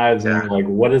all the knives, and Yeah. you're like,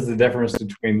 what is the difference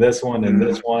between this one and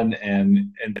this one?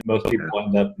 And most people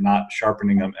end up not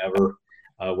sharpening them ever,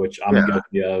 which I'm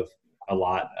guilty of a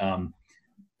lot.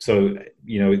 So,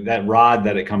 that rod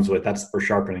that it comes with, that's for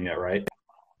sharpening it, right?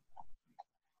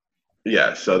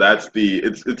 Yeah, so that's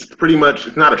it's pretty much,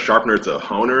 it's not a sharpener, it's a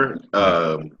honer.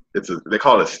 They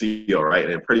call it a steel, right?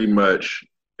 And pretty much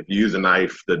if you use a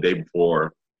knife the day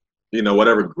before,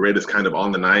 whatever grit is kind of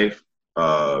on the knife,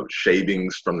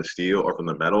 shavings from the steel or from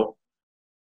the metal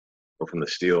or from the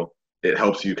steel, it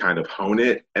helps you kind of hone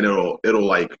it, and it'll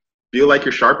like feel like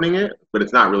you're sharpening it, but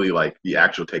it's not really like the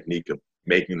actual technique of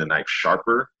making the knife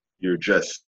sharper. You're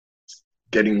just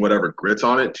getting whatever grits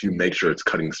on it to make sure it's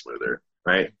cutting smoother,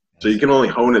 right? So you can only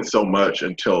hone it so much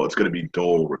until it's going to be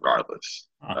dull regardless.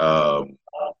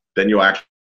 Then you'll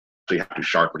actually have to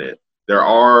sharpen it. There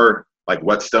are like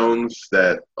whetstones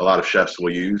that a lot of chefs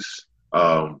will use,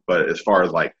 but as far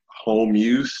as like home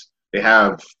use, they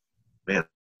have, man,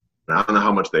 I don't know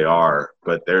how much they are,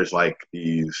 but there's like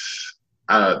these,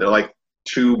 they're like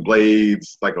two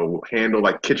blades, like a handle,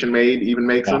 like KitchenAid even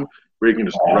makes them, where you can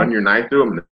just run your knife through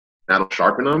them and that'll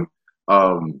sharpen them.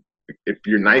 If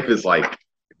your knife's like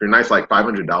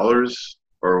 $500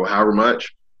 or however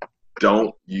much,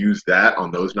 don't use that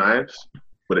on those knives.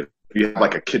 But if you have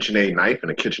like a KitchenAid knife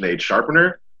and a KitchenAid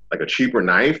sharpener, like a cheaper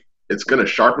knife, it's gonna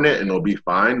sharpen it and it'll be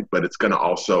fine. But it's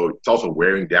also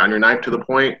wearing down your knife to the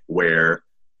point where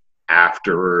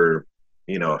after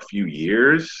a few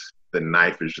years, the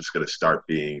knife is just gonna start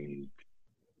losing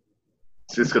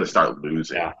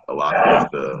a lot of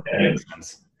the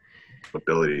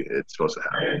ability it's supposed to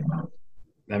have.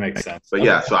 That makes sense. But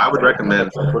yeah, so I would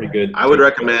recommend pretty good. I would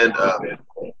recommend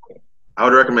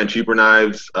cheaper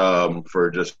knives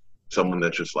for just someone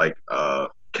that's just like a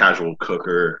casual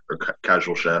cooker or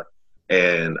casual chef.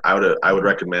 And I would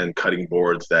recommend cutting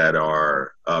boards that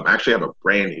are actually have a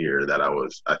brand here that I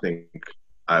think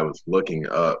I was looking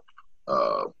up.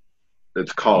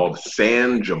 It's called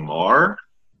San Jamar.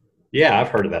 Yeah, I've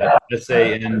heard of that.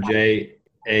 SANJAMAR.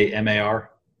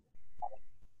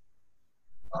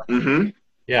 Mm-hmm.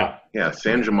 Yeah,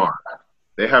 San Jamar.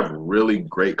 They have really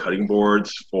great cutting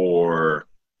boards for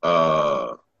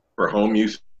home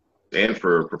use and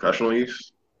for professional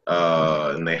use.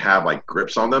 And they have like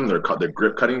grips on them. They're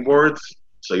grip cutting boards,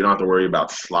 so you don't have to worry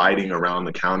about sliding around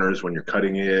the counters when you're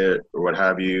cutting it or what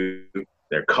have you.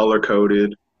 They're color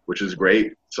coded, which is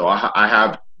great. So I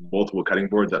have multiple cutting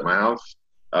boards at my house,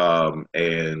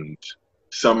 and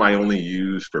some I only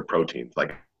use for proteins.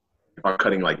 Like if I'm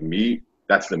cutting like meat,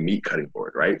 that's the meat cutting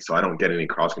board, right? So I don't get any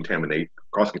cross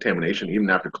contamination even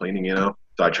after cleaning, So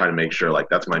I try to make sure like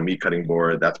that's my meat cutting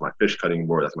board, that's my fish cutting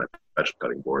board, that's my vegetable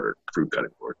cutting board or fruit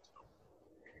cutting board.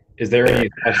 Is there any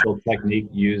special technique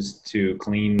used to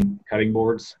clean cutting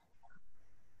boards?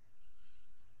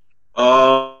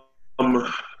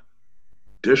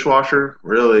 Dishwasher,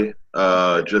 really.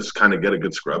 Just kind of get a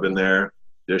good scrub in there.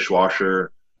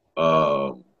 Dishwasher.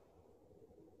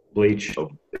 Bleach.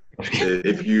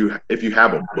 If you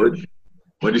have a wood,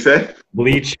 what'd you say?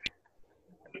 Bleach.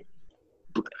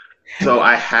 So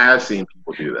I have seen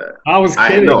people do that. I was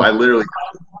kidding. I literally.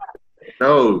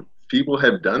 No, people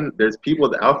have done. There's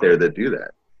people out there that do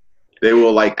that. They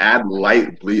will like add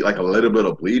light bleach, like a little bit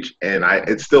of bleach, and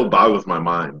it still boggles my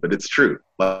mind, but it's true.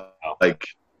 Like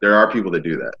there are people that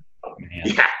do that. Oh, man.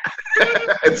 Yeah,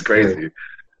 it's crazy.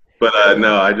 But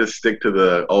no, I just stick to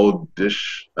the old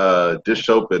dish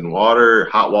soap and water,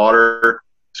 hot water.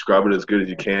 Scrub it as good as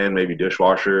you can. Maybe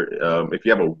dishwasher. If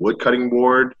you have a wood cutting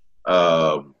board,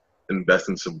 invest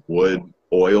in some wood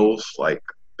oils like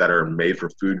that are made for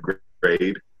food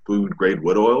grade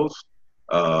wood oils.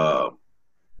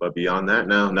 But beyond that,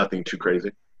 no, nothing too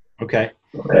crazy. Okay.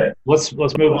 Let's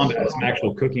move on to some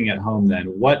actual cooking at home then.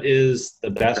 What is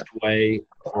the best way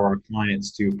for our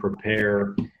clients to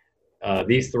prepare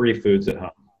these three foods at home,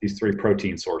 these three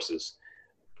protein sources?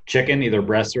 Chicken, either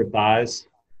breast or thighs,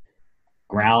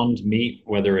 ground meat,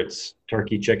 whether it's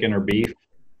turkey, chicken, or beef,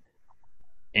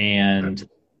 and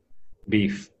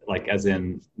beef, like as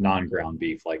in non-ground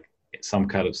beef, like some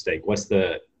cut of steak. What's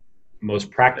the most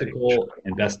practical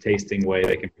and best tasting way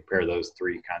they can prepare those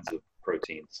three kinds of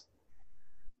proteins?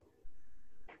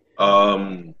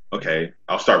 Okay,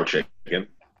 I'll start with chicken.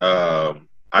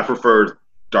 I prefer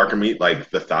darker meat, like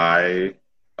the thigh,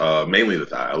 mainly the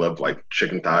thigh. I love like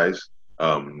chicken thighs,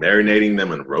 marinating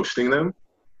them and roasting them.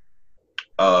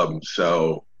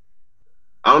 So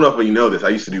I don't know if you know this, I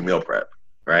used to do meal prep,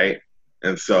 right?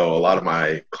 And so a lot of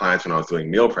my clients when I was doing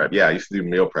meal prep, I used to do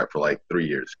meal prep for like 3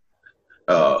 years,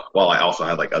 while I also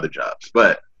had like other jobs.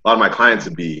 But a lot of my clients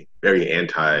would be very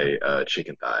anti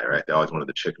chicken thigh, right? They always wanted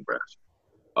the chicken breast.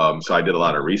 So I did a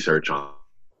lot of research on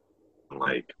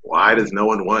like, why does no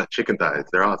one want chicken thighs?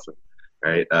 They're awesome,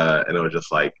 right? And it was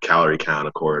just like calorie count,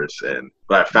 of course.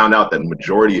 But I found out that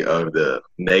majority of the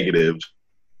negatives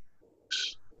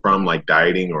from like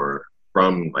dieting or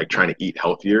from like trying to eat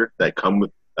healthier that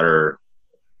are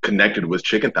connected with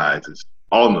chicken thighs is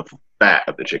all in the fat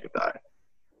of the chicken thigh,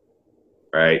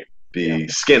 right? The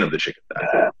skin of the chicken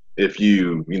thigh. If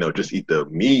you just eat the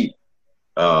meat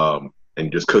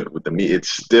and just cook it with the meat, it's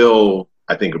still,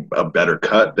 I think, a better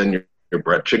cut than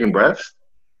your chicken breast.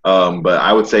 But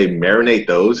I would say marinate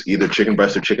those, either chicken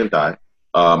breast or chicken thigh.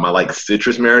 I like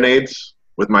citrus marinades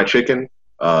with my chicken,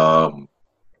 and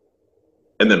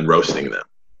then roasting them.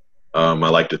 I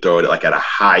like to throw it like at a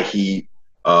high heat,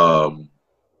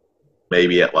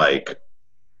 maybe at like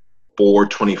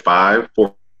 425,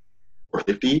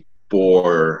 450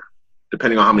 for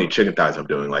depending on how many chicken thighs I'm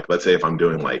doing. Like, let's say if I'm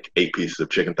doing like 8 pieces of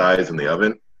chicken thighs in the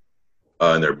oven,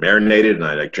 and they're marinated, and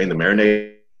I like drain the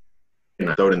marinade and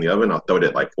I throw it in the oven, I'll throw it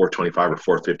at like 425 or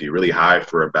 450, really high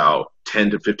for about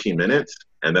 10 to 15 minutes,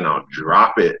 and then I'll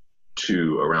drop it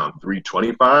to around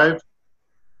 325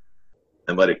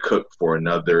 and let it cook for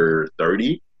another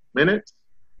 30 minutes.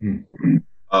 Mm-hmm.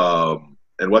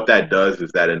 And what that does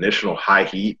is that initial high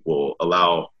heat will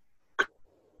allow,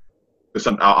 because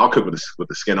I'll cook with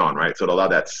the skin on, right? So it'll allow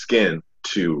that skin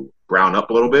to brown up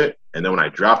a little bit, and then when I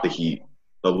drop the heat,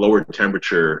 the lower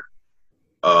temperature,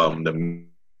 the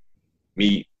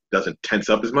meat doesn't tense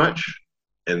up as much,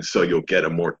 and so you'll get a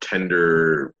more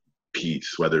tender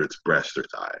piece, whether it's breast or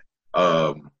thigh.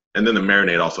 And then the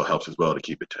marinade also helps as well to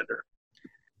keep it tender.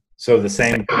 So the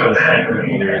same,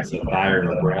 whether it's a thigh or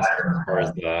a breast, as far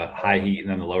as the high heat and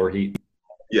then the lower heat.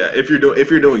 Yeah, if you're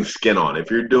doing skin on,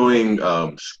 if you're doing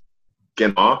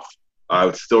skin off, I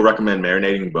would still recommend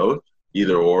marinating both,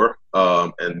 either or.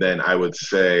 And then I would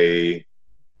say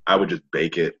I would just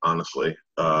bake it, honestly,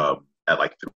 at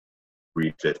like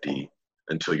 350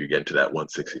 until you get to that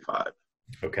 165.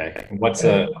 Okay. What's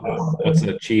a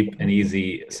cheap and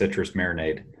easy citrus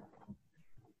marinade?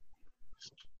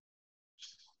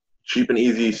 Cheap and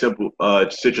easy, simple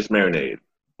citrus marinade.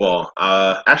 Well,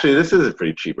 actually, this is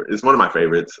pretty cheaper. It's one of my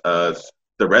favorites. The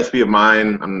recipe of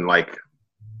mine, I'm like,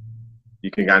 you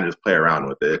can kind of just play around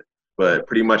with it. But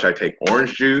pretty much I take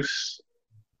orange juice,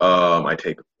 I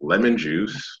take lemon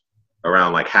juice,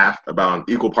 around like about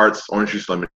equal parts orange juice,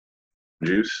 lemon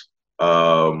juice.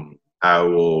 I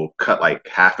will cut like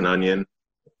half an onion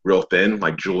real thin,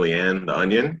 like julienne the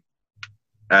onion.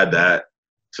 Add that,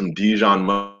 some Dijon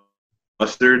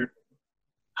mustard,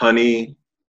 honey,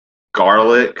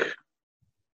 garlic,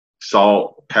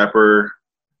 salt, pepper,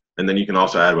 and then you can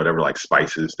also add whatever like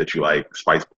spices that you like,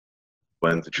 spice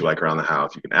blends that you like around the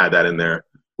house. You can add that in there,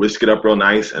 whisk it up real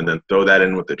nice, and then throw that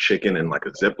in with the chicken in like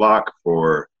a Ziploc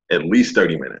for at least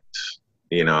 30 minutes.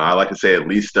 I like to say at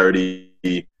least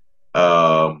 30.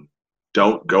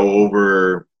 Don't go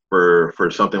over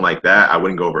for something like that. I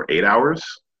wouldn't go over 8 hours.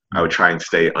 I would try and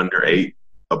stay under 8,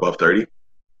 above 30.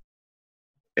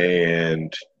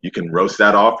 And you can roast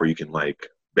that off, or you can like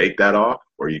bake that off,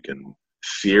 or you can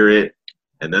sear it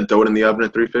and then throw it in the oven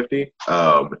at 350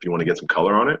 if you want to get some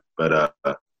color on it. But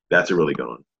that's a really good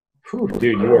one. Whew,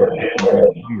 dude, you are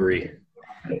hungry.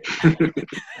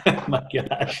 Oh my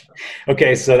gosh.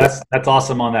 Okay, so that's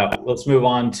awesome on that. Let's move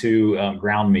on to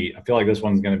ground meat. I feel like this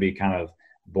one's going to be kind of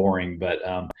boring, but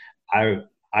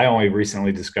I only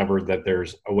recently discovered that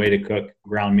there's a way to cook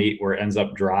ground meat where it ends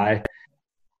up dry,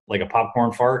 like a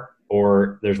popcorn fart,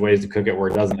 or there's ways to cook it where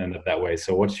it doesn't end up that way.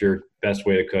 So what's your best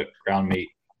way to cook ground meat?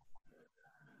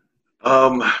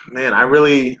 Man,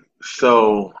 I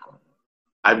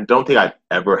don't think I've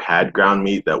ever had ground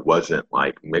meat that wasn't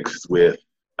like mixed with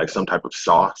like some type of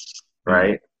sauce,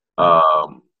 right?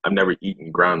 I've never eaten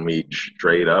ground meat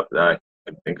straight up that I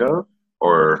can think of,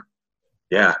 or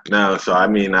yeah, no. So I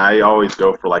mean, I always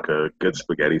go for like a good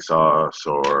spaghetti sauce,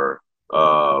 or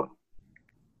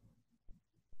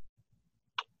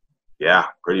yeah,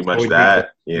 pretty much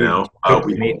that. We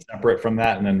meat separate from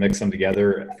that and then mix them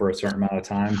together for a certain amount of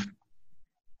time.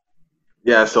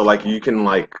 Yeah, so like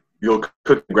you'll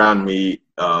cook ground meat,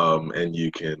 and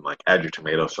you can like add your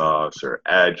tomato sauce or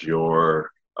add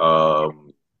your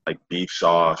like beef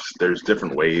sauce. There's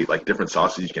different ways, like different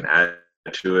sauces you can add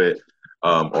to it,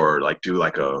 or like do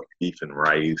like a beef and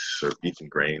rice or beef and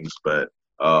grains. But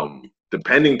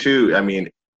depending too, I mean,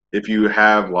 if you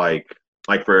have like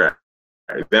for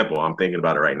example, I'm thinking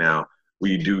about it right now.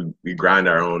 We grind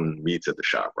our own meats at the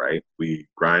shop, right? We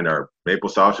grind our maple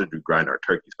sausage, we grind our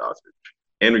turkey sausage,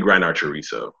 and we grind our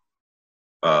chorizo.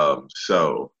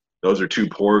 So Those are 2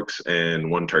 porks and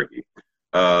 1 turkey.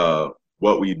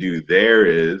 What we do there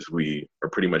is we are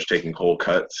pretty much taking whole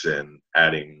cuts and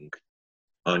adding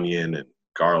onion and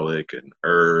garlic and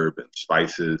herb and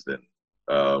spices,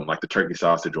 and like the turkey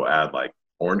sausage, will add like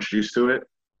orange juice to it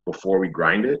before we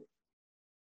grind it.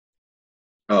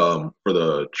 For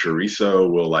the chorizo,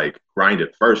 we'll like grind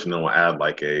it first, and then we'll add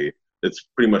like it's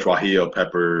pretty much guajillo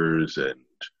peppers and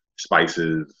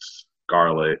spices,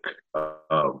 garlic.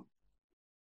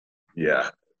 Yeah,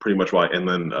 pretty much why. And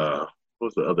then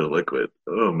what's the other liquid?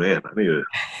 Oh man, I need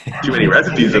too many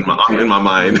recipes in my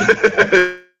mind.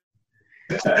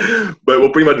 But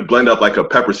we'll pretty much blend up like a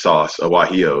pepper sauce of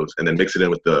guajillos, and then mix it in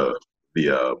with the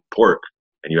pork,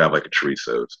 and you have like a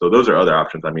chorizo. So those are other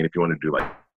options. I mean, if you want to do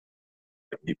like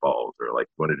meatballs, or like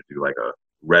you wanted to do like a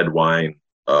red wine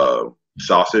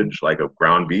sausage, like a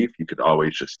ground beef, you could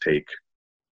always just take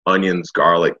onions,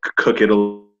 garlic, cook it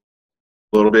a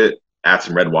little bit, add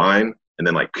some red wine, and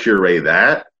then like puree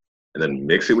that, and then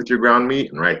mix it with your ground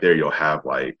meat, and right there you'll have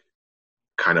like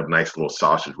kind of nice little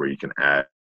sausage where you can add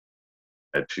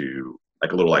to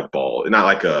like a little like ball, not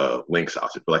like a link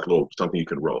sausage, but like a little something you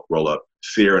can roll up,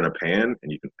 sear in a pan,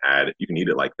 and you can add it. You can eat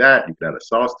it like that. You can add a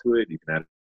sauce to it. You can add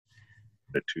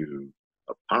it to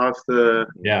a pasta.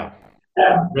 Yeah.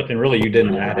 And really, you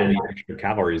didn't add any extra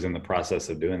calories in the process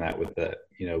of doing that with the,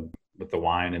 with the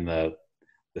wine and the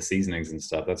seasonings and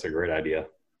stuff. That's a great idea.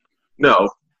 No,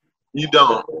 you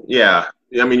don't. Yeah.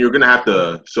 I mean, you're going to have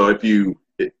to, so if you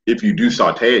do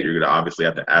saute it, you're going to obviously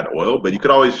have to add oil, but you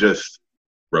could always just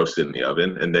roast it in the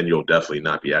oven, and then you'll definitely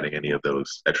not be adding any of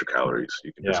those extra calories.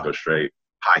 You can just go straight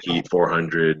high heat,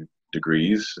 400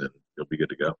 degrees, and you'll be good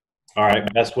to go. All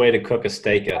right. Best way to cook a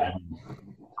steak at home?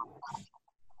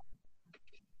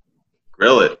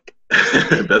 Grill it.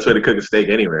 Best way to cook a steak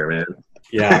anywhere, man.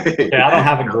 Yeah. I don't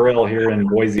have a grill here in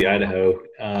Boise, Idaho. You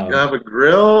don't have a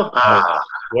grill?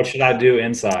 What should I do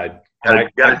inside? Got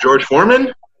a George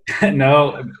Foreman?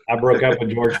 No, I broke up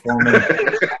with George Foreman.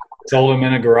 Sold him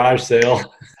in a garage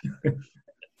sale.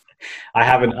 I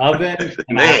have an oven,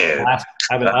 and I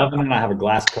have a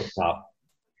glass cooktop.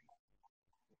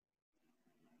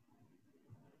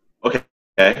 Okay.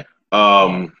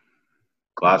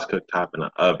 Glass cooktop and an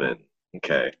oven.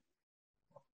 Okay.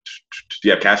 Do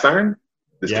you have cast iron?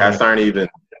 Does cast iron even?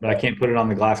 But I can't put it on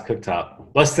the glass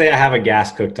cooktop. Let's say I have a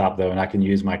gas cooktop though, and I can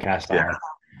use my cast iron.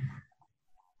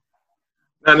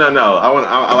 No.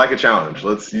 I like a challenge.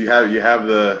 You have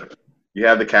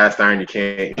the cast iron you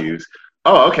can't use.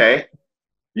 Oh, okay.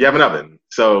 You have an oven.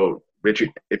 So, Richard,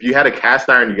 if you had a cast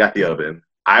iron, you got the oven.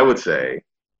 I would say,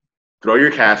 throw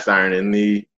your cast iron in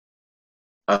the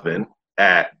oven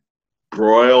at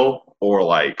broil or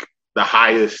like the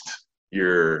highest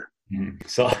your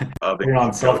oven. You're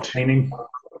on self-cleaning.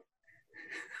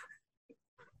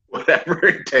 Whatever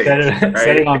it takes.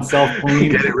 Set it on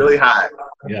self-clean. Get it really hot.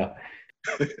 Yeah.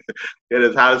 Get it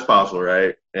as hot as possible,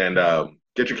 right? And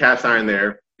get your cast iron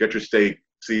there. Get your steak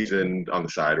seasoned on the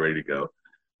side, ready to go.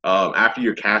 After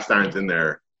your cast iron's in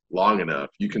there long enough,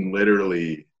 you can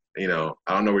literally, I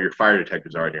don't know where your fire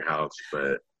detectors are in your house,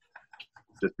 but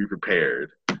just be prepared.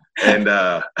 And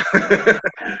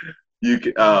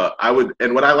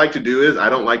and what I like to do is I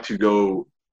don't like to go,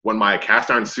 when my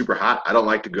cast iron's super hot, I don't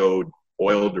like to go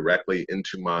oil directly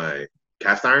into my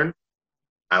cast iron.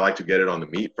 I like to get it on the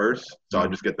meat first. So I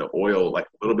just get the oil, like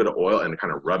a little bit of oil, and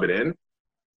kind of rub it in.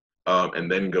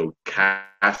 And then go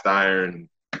cast iron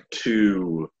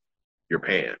to your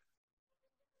pan.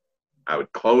 I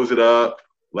would close it up,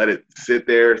 let it sit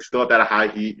there, still at that high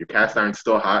heat. Your cast iron's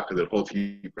still hot because it holds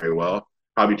heat very well.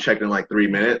 Probably check in like 3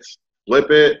 minutes. Flip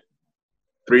it,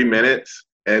 3 minutes,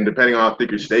 and depending on how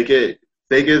thick your steak is,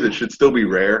 it should still be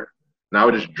rare. And I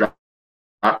would just drop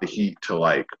the heat to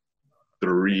like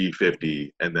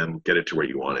 350 and then get it to where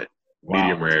you want it. Wow.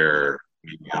 Medium rare,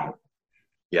 medium.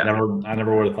 Yeah. I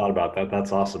never would have thought about that.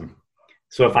 That's awesome.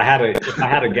 So if I had a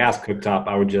gas cooktop,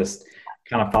 I would just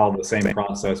kind of follow the same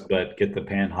process, but get the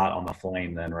pan hot on the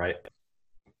flame then, right?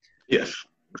 Yes,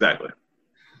 exactly.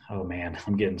 Oh man,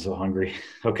 I'm getting so hungry.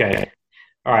 Okay.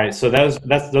 All right. So those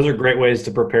are great ways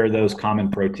to prepare those common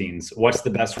proteins. What's the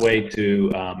best way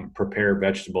to prepare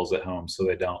vegetables at home so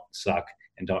they don't suck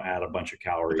and don't add a bunch of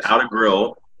calories? Without a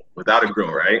grill,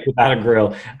 right? Without a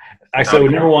grill. So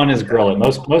number one is grill it.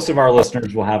 Most of our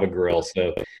listeners will have a grill.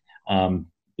 So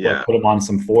put them on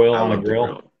some foil on a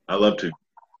grill. I love to.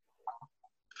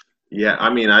 Yeah,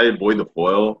 I mean, I avoid the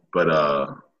foil, but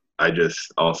I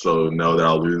just also know that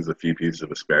I'll lose a few pieces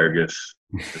of asparagus.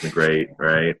 It's great,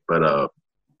 right? But no,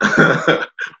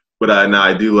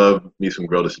 I do love me some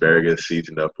grilled asparagus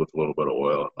seasoned up with a little bit of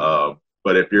oil.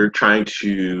 But if you're trying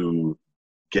to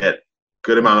get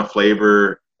good amount of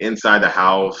flavor inside the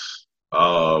house.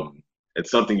 It's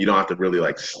something you don't have to really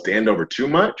like stand over too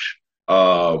much.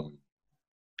 I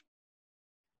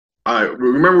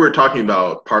remember we were talking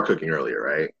about par cooking earlier,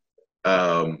 right?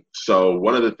 So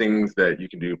one of the things that you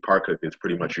can do par cook is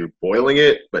pretty much you're boiling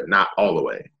it, but not all the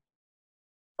way.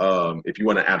 If you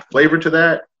want to add flavor to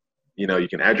that, you know, you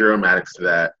can add your aromatics to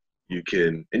that. You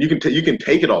can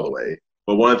take it all the way.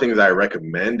 But one of the things I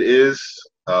recommend is,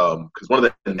 because one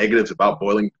of the negatives about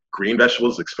boiling green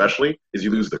vegetables especially is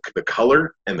you lose the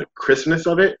color, and the crispness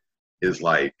of it is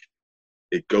like,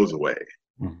 it goes away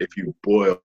if you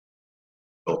boil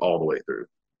all the way through.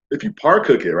 If you par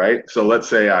cook it, right? So let's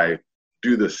say I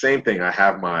do the same thing. I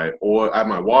have my oil, I have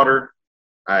my water,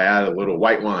 I add a little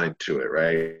white wine to it,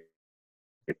 right?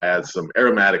 Add some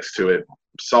aromatics to it,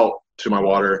 salt to my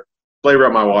water, flavor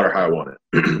up my water how I want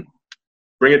it.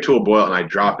 Bring it to a boil, and I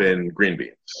drop in green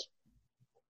beans.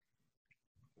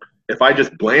 If I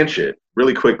just blanch it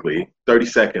really quickly, 30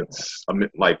 seconds,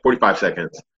 like 45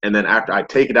 seconds, and then after I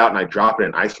take it out and I drop it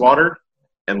in ice water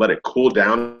and let it cool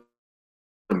down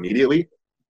immediately,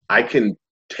 I can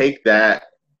take that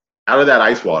out of that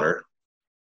ice water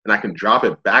and I can drop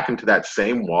it back into that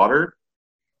same water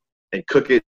and cook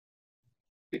it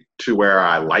to where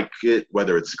I like it,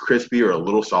 whether it's crispy or a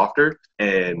little softer.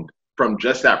 And from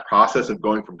just that process of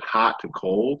going from hot to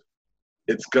cold,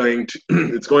 it's going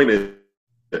to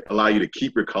allow you to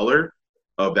keep your color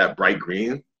of that bright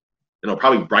green, and it'll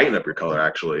probably brighten up your color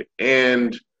actually.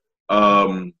 And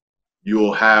you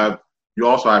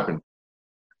also have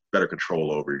better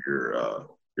control over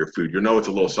your food. You know it's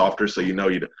a little softer, so you know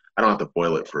I don't have to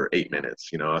boil it for 8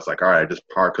 minutes. You know, it's like, all right, I just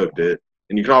par cooked it,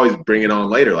 and you can always bring it on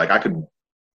later. Like I could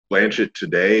blanch it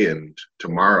today, and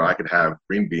tomorrow I could have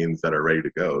green beans that are ready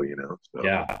to go. You know,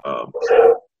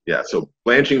 so, yeah. So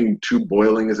blanching to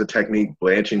boiling is a technique.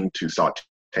 Blanching to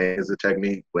sautéing is a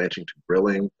technique. Blanching to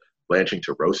grilling. Blanching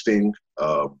to roasting.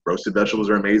 Roasted vegetables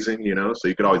are amazing. You know, so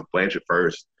you could always blanch it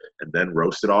first and then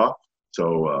roast it off.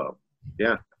 So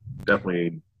yeah,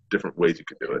 definitely different ways you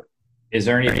could do it. Is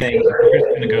there anything, if you're just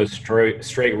going to go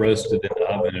straight roasted in the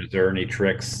oven, is there any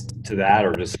tricks to that,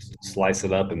 or just slice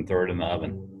it up and throw it in the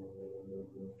oven?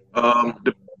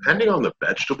 Depending on the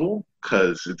vegetable,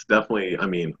 because it's definitely, I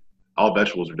mean, all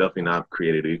vegetables are definitely not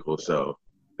created equal. So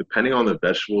depending on the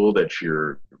vegetable that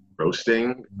you're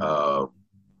roasting,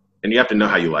 and you have to know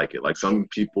how you like it. Like some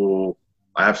people,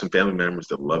 I have some family members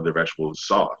that love their vegetables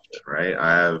soft,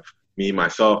 right?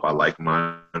 Myself, I like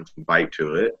mine some bite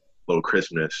to it, a little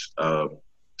crispness.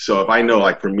 So if I know,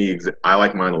 like for me, I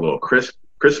like mine a little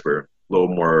crisper, a little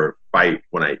more bite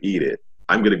when I eat it,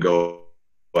 I'm going to go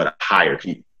at a higher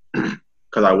heat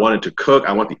because I want it to cook.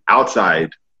 I want the outside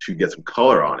to get some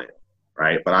color on it,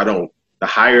 right? But the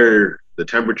higher the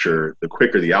temperature, the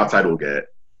quicker the outside will get,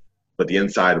 but the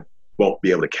inside won't be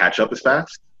able to catch up as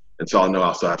fast. And so I'll know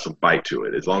I'll still have some bite to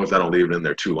it as long as I don't leave it in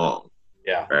there too long.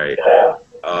 Yeah. Right.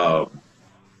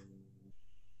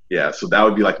 Yeah. So that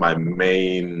would be like my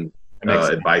main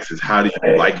advice is how do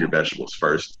you like your vegetables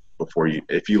first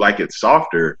if you like it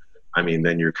softer, I mean,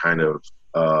 then you're kind of,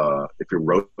 if you're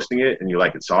roasting it and you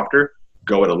like it softer,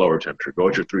 go at a lower temperature, go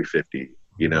at your 350,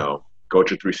 you know, go at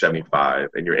your 375,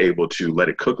 and you're able to let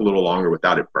it cook a little longer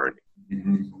without it burning.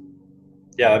 Mm-hmm.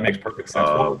 Yeah, that makes perfect sense.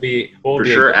 What would be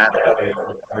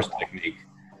the first technique?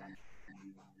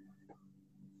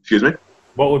 Excuse me?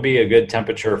 What would be a good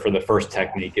temperature for the first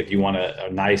technique if you want a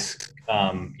nice,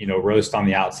 roast on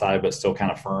the outside but still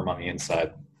kind of firm on the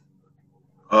inside?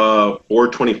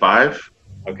 425.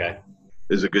 Okay.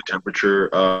 Is a good temperature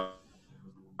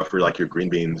for like your green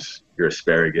beans, your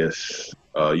asparagus.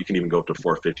 You can even go up to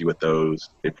 450 with those.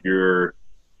 If you're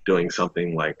doing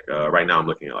something like right now, I'm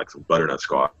looking at like some butternut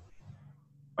squash.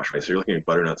 Right, so you're looking at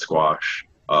butternut squash.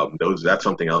 That's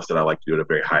something else that I like to do at a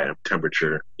very high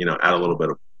temperature. You know, add a little bit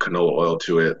of canola oil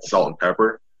to it, salt and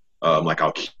pepper. Like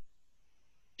I'll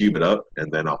cube it up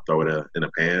and then I'll throw it in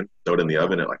a pan, throw it in the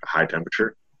oven at like a high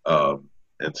temperature.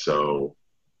 And so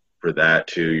for that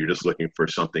too, you're just looking for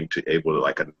something to able to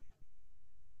like a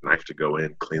knife to go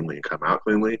in cleanly and come out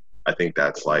cleanly. I think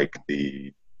that's like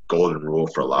the golden rule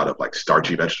for a lot of like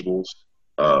starchy vegetables.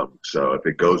 So if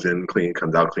it goes in clean,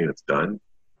 comes out clean, it's done.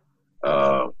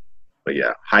 But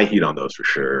yeah, high heat on those for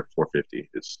sure. 450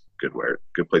 is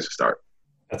good place to start.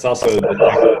 That's also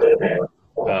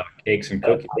the cakes and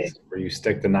cookies where you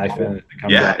stick the knife in. It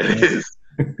comes out clean. It is.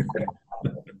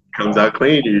 Comes out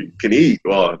clean. You can eat.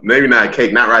 Well, maybe not a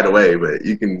cake, not right away, but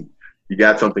you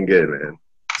got something good, man.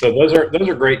 So those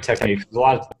are great techniques. A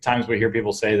lot of times we hear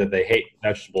people say that they hate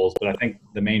vegetables, but I think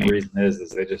the main reason is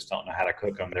they just don't know how to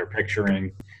cook them. They're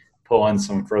pulling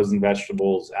some frozen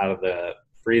vegetables out of the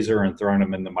freezer and throwing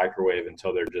them in the microwave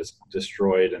until they're just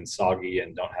destroyed and soggy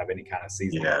and don't have any kind of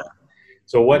seasoning. Yeah.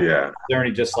 So is there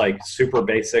any just like super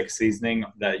basic seasoning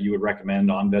that you would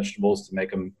recommend on vegetables to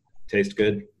make them taste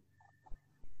good?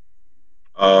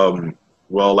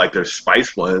 Well, like there's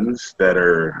spice blends that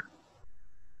are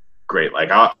great. Like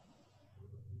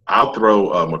I'll throw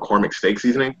McCormick steak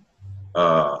seasoning.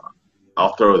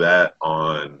 I'll throw that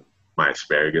on my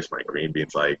asparagus, my green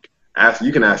beans. Like,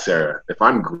 you can ask Sarah if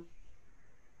I'm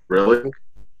grilling.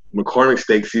 McCormick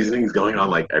steak seasoning is going on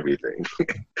like everything.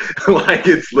 Like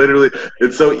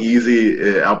it's so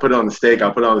easy. I'll put it on the steak.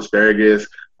 I'll put it on the asparagus.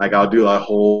 Like I'll do a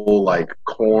whole like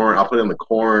corn. I'll put it in the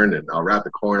corn and I'll wrap the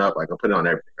corn up. Like I'll put it on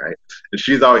everything, right? And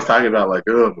she's always talking about like,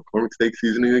 oh, McCormick steak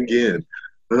seasoning again.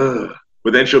 Ugh.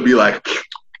 But then she'll be like,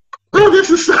 oh, this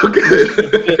is so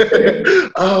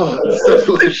good. Oh, it's so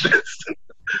delicious.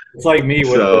 It's like me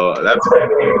with that's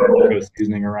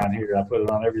seasoning around here. I put it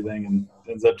on everything and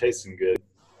it ends up tasting good.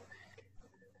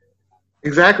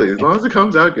 Exactly. As long as it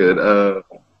comes out good.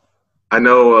 I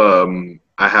know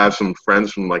I have some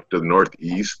friends from like the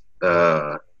Northeast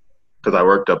because I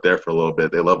worked up there for a little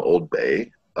bit. They love Old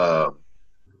Bay. I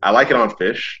like it on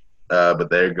fish, but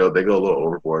they go a little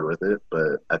overboard with it.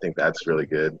 But I think that's really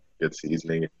good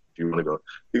seasoning. If you want to go,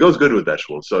 it goes good with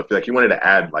vegetables. So if like you wanted to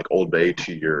add like Old Bay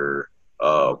to your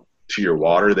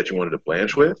water that you wanted to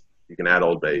blanch with, you can add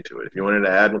Old Bay to it. If you wanted to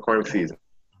add McCormick seasoning,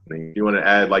 if you want to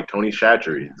add like Tony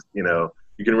Chachere's, you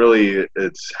can really,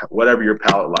 it's whatever your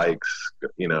palate likes,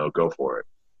 go for it.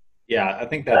 Yeah, I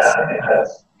think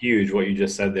that's huge what you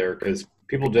just said there, because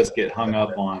people just get hung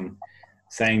up on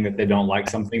saying that they don't like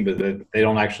something, but that they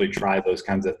don't actually try those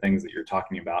kinds of things that you're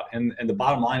talking about. And the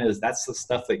bottom line is that's the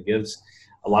stuff that gives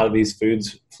a lot of these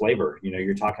foods flavor.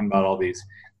 You're talking about all these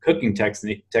cooking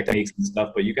techniques and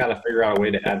stuff, but you got to figure out a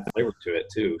way to add flavor to it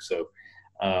too. So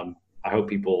I hope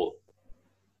people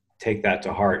take that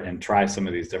to heart and try some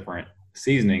of these different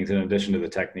seasonings in addition to the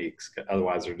techniques.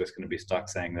 Otherwise, they're just going to be stuck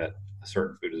saying that a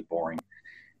certain food is boring,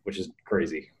 which is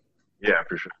crazy. Yeah,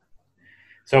 for sure.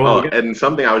 So, and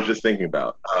something I was just thinking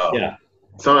about.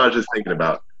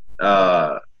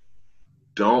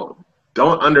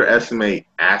 Don't underestimate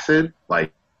acid,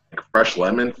 like fresh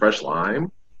lemon, fresh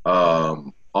lime,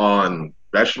 on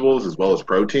vegetables as well as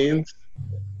proteins.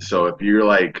 So if you're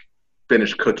like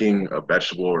finished cooking a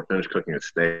vegetable or finished cooking a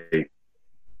steak,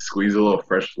 squeeze a little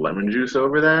fresh lemon juice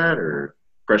over that or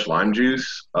fresh lime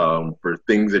juice for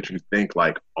things that you think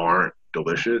like aren't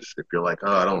delicious. If you're like,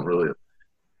 oh, I don't really,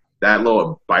 that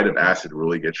little bite of acid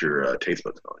really gets your taste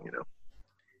buds going,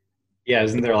 Yeah,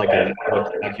 isn't there like a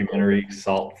documentary,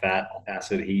 Salt, Fat,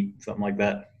 Acid, Heat, something like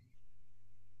that? Have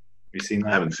you seen that?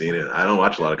 I haven't seen it. I don't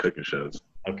watch a lot of cooking shows.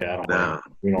 Okay, I don't know.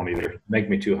 We don't either. Make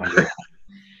me too hungry.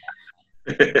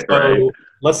 So Right.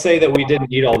 let's say that we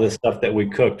didn't eat all this stuff that we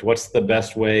cooked. What's the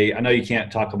best way? I know you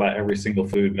can't talk about every single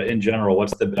food, but in general,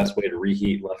 what's the best way to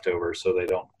reheat leftovers so they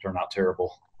don't turn out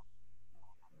terrible?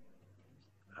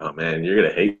 Oh man, you're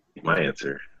gonna hate my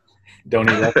answer. Don't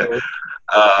eat leftovers?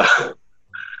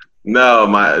 No,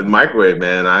 my microwave,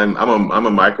 man. I'm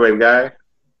a microwave guy.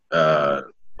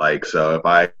 So if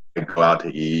I go out to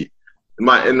eat,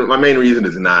 my main reason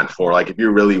is not for like if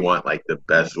you really want like the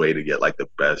best way to get like the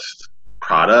best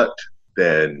product,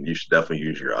 then you should definitely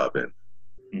use your oven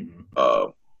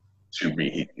to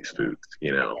reheat these foods.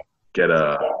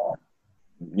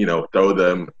 Throw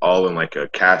them all in like a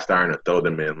cast iron and throw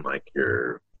them in like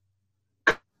your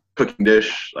cooking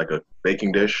dish, like a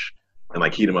baking dish, and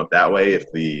like heat them up that way if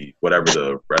whatever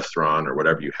the restaurant or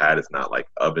whatever you had is not like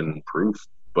oven proof.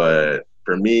 But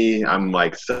for me, I'm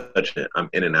like I'm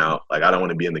in and out. Like I don't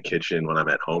want to be in the kitchen when I'm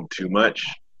at home too much.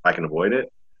 I can avoid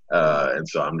it. And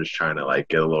so I'm just trying to like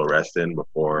get a little rest in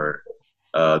before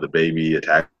the baby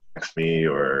attacks me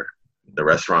or the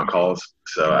restaurant calls.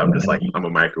 So I'm just like, I'm a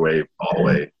microwave all the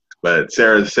way. But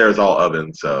Sarah's all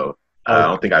oven. So I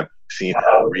don't think I've seen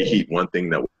her reheat one thing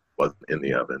that wasn't in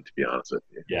the oven, to be honest with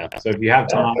you. Yeah. So if you have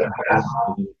time,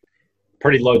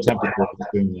 pretty low temperature.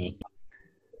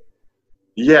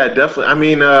 Yeah, definitely. I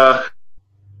mean,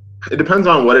 it depends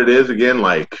on what it is. Again,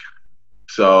 like,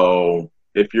 so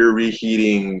if you're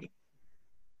reheating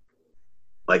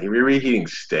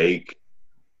steak,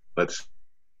 let's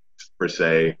per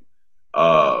se,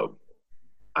 I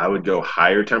would go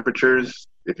higher temperatures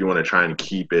if you want to try and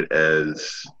keep it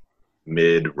as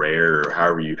mid-rare or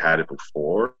however you've had it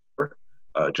before,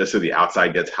 just so the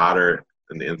outside gets hotter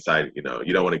and the inside, you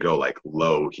don't want to go like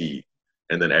low heat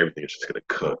and then everything is just going to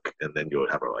cook and then you'll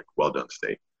have a like well-done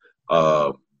steak.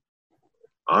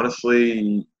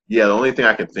 Honestly, yeah, the only thing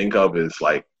I can think of is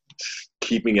like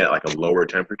keeping it at like a lower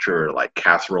temperature, like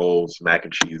casseroles, mac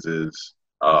and cheeses,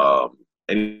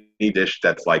 any dish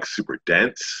that's like super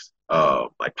dense,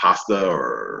 like pasta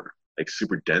or like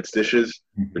super dense dishes,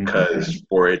 because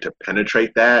for it to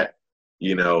penetrate that,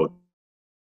 you know,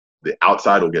 the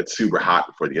outside will get super hot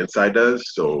before the inside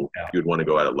does. So you'd want to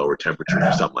go at a lower temperature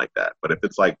or something like that. But if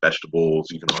it's like vegetables,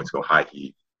 you can always go high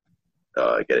heat,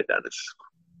 get it done. It's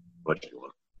what you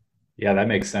want. Yeah, that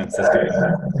makes sense. That's good.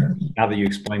 Now that you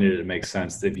explained it, it makes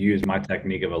sense. If you use my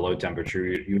technique of a low temperature,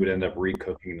 you would end up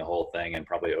recooking the whole thing and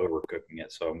probably overcooking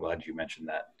it. So I'm glad you mentioned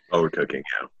that. Overcooking,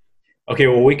 yeah. Okay,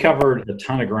 well, we covered a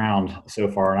ton of ground so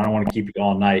far, and I don't want to keep you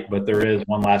all night, but there is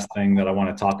one last thing that I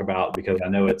want to talk about because I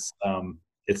know it's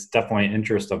definitely an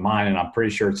interest of mine, and I'm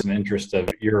pretty sure it's an interest of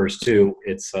yours too.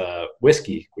 It's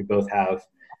whiskey. We both have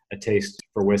a taste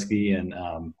for whiskey, and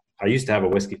I used to have a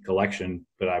whiskey collection,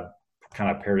 but I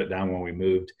kind of pared it down when we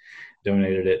moved,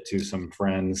 donated it to some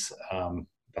friends.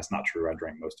 That's not true. I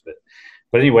drank most of it.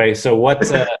 But anyway, so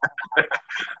what's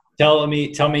tell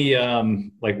me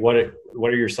like what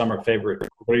are some of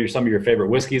your favorite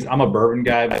whiskeys? I'm a bourbon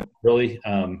guy, really.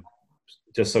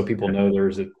 Just so people know,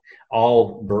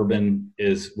 all bourbon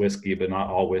is whiskey, but not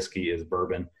all whiskey is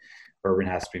bourbon. Bourbon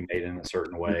has to be made in a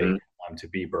certain way to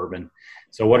be bourbon.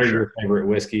 So what are your favorite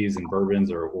whiskeys and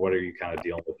bourbons, or what are you kind of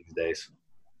dealing with these days?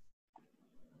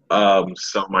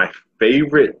 So my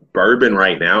favorite bourbon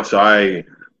right now, so I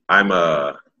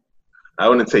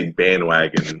wouldn't say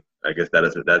bandwagon. I guess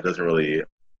that doesn't really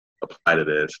apply to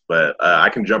this, but I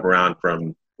can jump around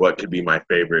from what could be my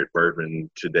favorite bourbon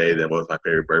today than what was my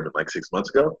favorite bourbon like 6 months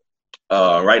ago.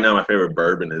 Right now, my favorite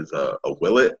bourbon is a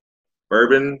Willet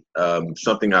bourbon,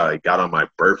 something I got on my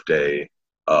birthday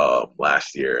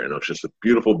last year, and it was just a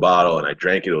beautiful bottle, and I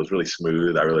drank it. It was really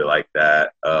smooth. I really liked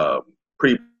that.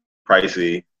 Pretty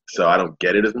pricey, so I don't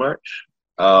get it as much.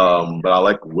 But I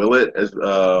like Willet as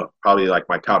probably like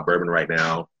my top bourbon right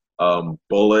now.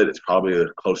 Bulleit is probably a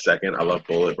close second. I love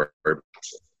Bulleit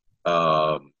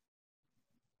bourbon.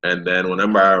 And then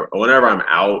whenever I'm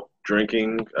out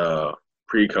drinking,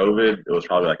 pre-COVID, it was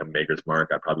probably like a Maker's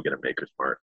Mark. I'd probably get a Maker's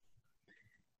Mark.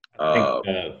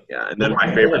 Yeah, and then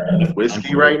my favorite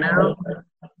whiskey right now.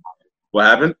 What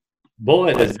happened?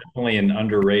 Bulleit is definitely an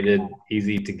underrated,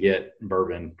 easy to get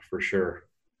bourbon for sure.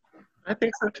 I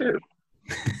think so too.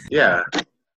 Yeah,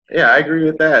 I agree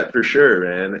with that for sure,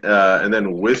 man. And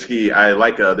then whiskey, I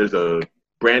like. There's a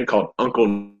brand called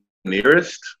Uncle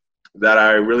Nearest that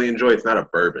I really enjoy. It's not a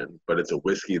bourbon, but it's a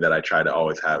whiskey that I try to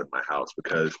always have in my house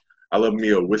because I love me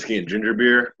a whiskey and ginger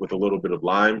beer with a little bit of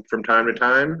lime from time to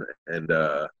time, and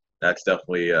that's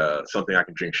definitely something I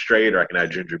can drink straight, or I can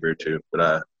add ginger beer to.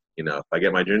 But if I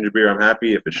get my ginger beer, I'm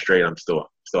happy. If it's straight, I'm still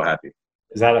happy.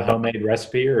 Is that a homemade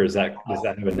recipe, or does that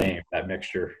have a name, that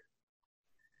mixture?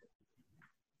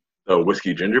 The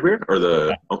whiskey ginger beer or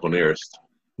the Uncle Nearest?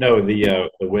 No, the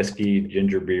whiskey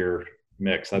ginger beer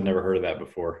mix. I've never heard of that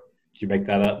before. Did you make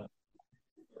that up?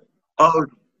 Oh,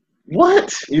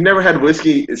 what? You never had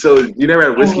whiskey? So you never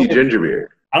had whiskey ginger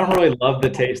beer? I don't really love the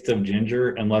taste of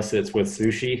ginger unless it's with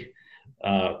sushi.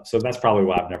 So that's probably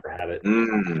why I've never had it.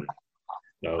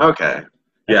 So, okay.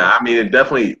 Yeah, I mean, it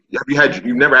definitely.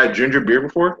 You've never had ginger beer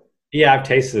before? Yeah, I've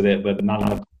tasted it, but not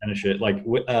enough to finish it. Like,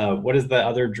 what is the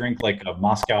other drink? Like a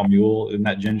Moscow Mule? Isn't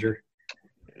that ginger?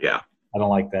 Yeah. I don't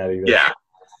like that either. Yeah.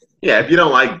 Yeah, if you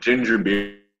don't like ginger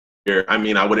beer, I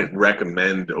mean, I wouldn't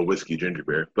recommend a whiskey ginger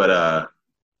beer, but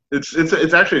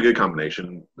it's actually a good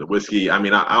combination. The whiskey, I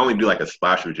mean, I only do like a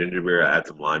splash of ginger beer. I add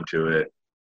some lime to it.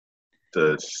 It's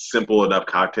a simple enough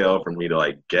cocktail for me to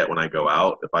like get when I go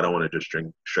out if I don't want to just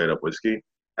drink straight up whiskey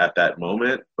at that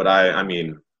moment. But I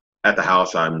mean, at the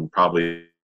house, I'm probably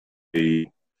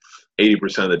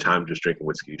 80% of the time just drinking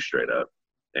whiskey straight up.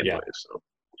 Anyway, so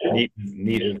neat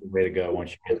is the way to go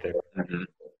once you get there. Mm-hmm.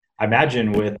 I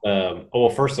imagine with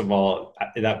first of all,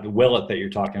 that Willet that you're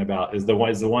talking about is the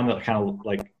one that kind of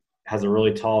like has a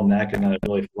really tall neck and then a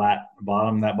really flat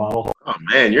bottom. That bottle. Oh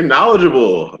man, you're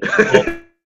knowledgeable.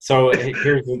 So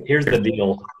here's the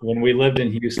deal. When we lived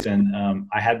in Houston,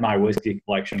 I had my whiskey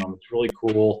collection on this really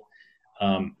cool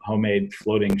homemade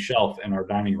floating shelf in our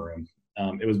dining room.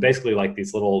 It was basically like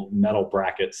these little metal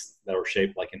brackets that were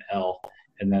shaped like an L,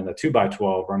 and then a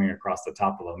 2x12 running across the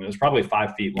top of them. It was probably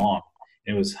 5 feet long.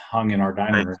 It was hung in our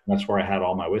dining room. That's where I had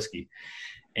all my whiskey.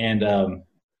 And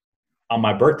on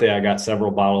my birthday, I got several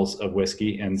bottles of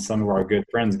whiskey, and some of our good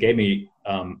friends gave me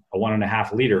a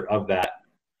 1.5 liter of that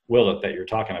Willet that you're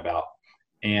talking about.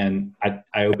 And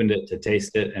I opened it to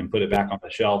taste it and put it back on the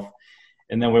shelf.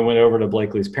 And then we went over to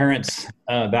Blakely's parents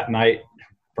that night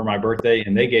for my birthday,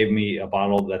 and they gave me a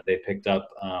bottle that they picked up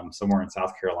somewhere in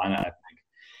South Carolina, I think.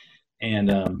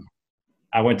 And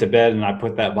I went to bed and I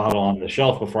put that bottle on the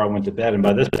shelf before I went to bed. And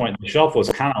by this point, the shelf was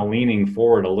kind of leaning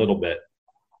forward a little bit.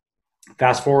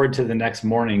 Fast forward to the next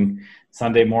morning,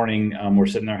 Sunday morning, we're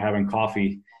sitting there having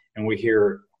coffee and we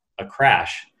hear a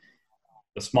crash,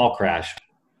 a small crash.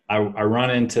 I run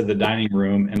into the dining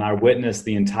room and I witness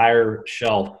the entire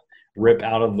shelf rip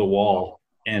out of the wall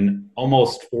and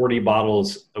almost 40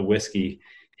 bottles of whiskey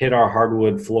hit our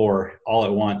hardwood floor all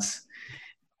at once.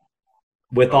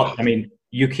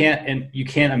 You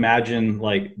can't imagine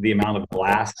like the amount of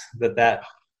glass that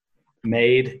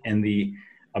made and the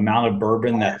amount of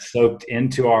bourbon that soaked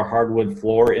into our hardwood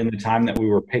floor in the time that we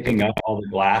were picking up all the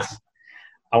glass.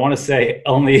 I want to say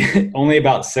only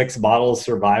about 6 bottles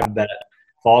survived that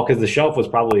fall because the shelf was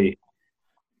probably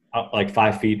up like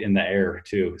 5 feet in the air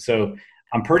too. So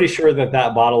I'm pretty sure that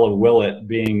bottle of Willet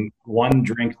being one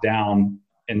drink down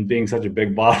and being such a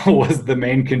big bottle was the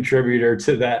main contributor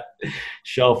to that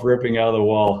shelf ripping out of the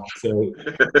wall. So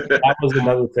that was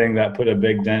another thing that put a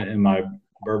big dent in my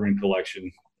bourbon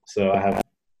collection. So I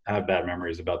have bad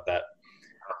memories about that.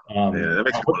 That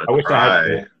makes me want to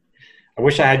cry. I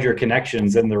wish I had your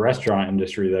connections in the restaurant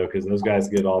industry though, because those guys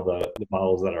get all the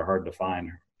bottles that are hard to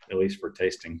find, at least for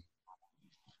tasting.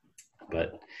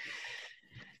 But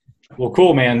well,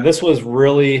 cool, man. This was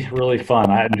really, really fun.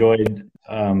 I enjoyed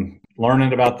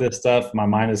learning about this stuff. My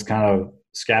mind is kind of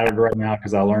scattered right now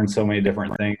because I learned so many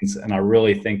different things, and I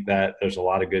really think that there's a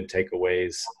lot of good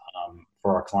takeaways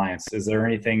for our clients. Is there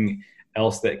anything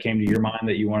else that came to your mind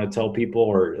that you want to tell people,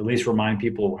 or at least remind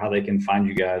people how they can find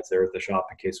you guys there at the shop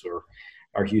in case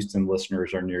our Houston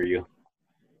listeners are near you?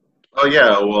 Oh,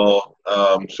 yeah. Well,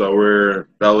 so we're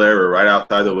Bel Air. We're right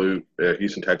outside the Loop,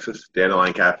 Houston, Texas,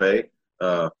 Dandelion Cafe,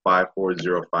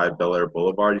 5405 Bel Air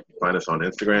Boulevard. You can find us on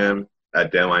Instagram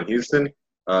at Dandelion Houston.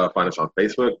 Find us on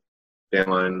Facebook,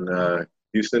 Dandelion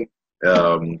Houston.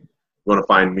 You want to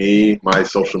find me, my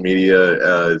social media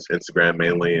is Instagram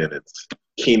mainly, and it's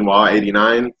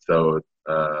Quinoa89. So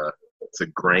it's a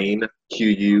grain,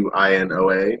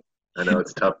 Quinoa. I know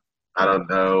it's tough. I don't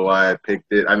know why I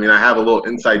picked it. I mean, I have a little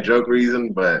inside joke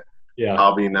reason, but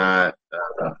probably not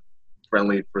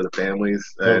friendly for the families.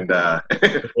 And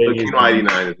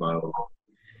Quinoa89 is my little.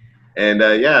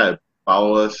 And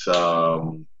follow us.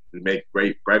 We make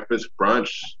great breakfast,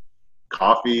 brunch,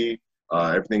 coffee.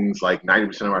 Everything's like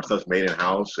 90% of our stuff's made in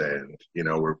house, and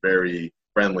we're very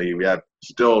friendly. We have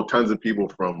still tons of people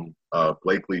from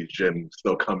Blakely's gym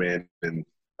still come in and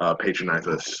patronize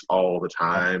us all the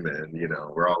time, and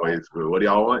we're always, what do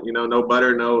y'all want? No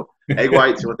butter, no egg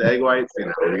whites. You want the egg whites?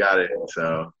 We got it.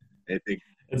 So anything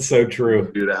it's so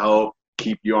true do to help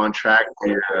keep you on track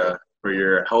for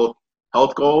your health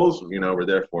goals, we're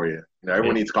there for you.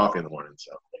 Everyone needs coffee in the morning,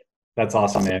 so. That's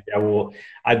awesome, man. Yeah, well,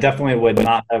 I definitely would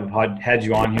not have had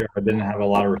you on here if I didn't have a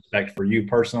lot of respect for you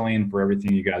personally and for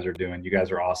everything you guys are doing. You guys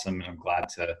are awesome, and I'm glad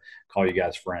to call you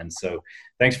guys friends. So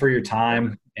thanks for your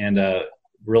time, and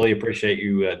really appreciate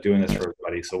you doing this for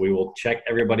everybody. So we will check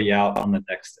everybody out on the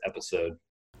next episode.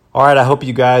 All right, I hope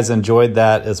you guys enjoyed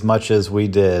that as much as we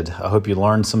did. I hope you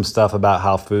learned some stuff about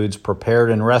how food's prepared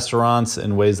in restaurants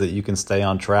and ways that you can stay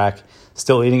on track,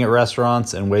 still eating at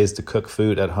restaurants, and ways to cook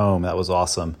food at home. That was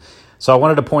awesome. So I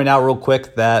wanted to point out real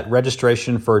quick that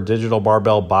registration for Digital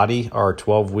Barbell Body, our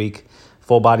 12-week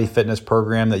full body fitness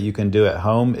program that you can do at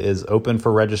home, is open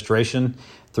for registration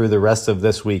through the rest of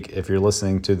this week if you're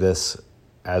listening to this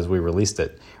as we released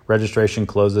it. Registration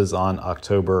closes on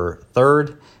October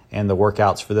 3rd, and the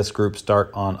workouts for this group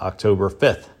start on October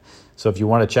 5th. So if you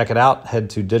want to check it out, head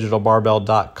to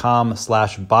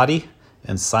digitalbarbell.com/body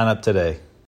and sign up today.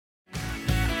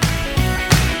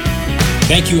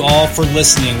 Thank you all for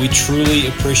listening. We truly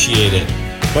appreciate it.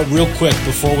 But real quick,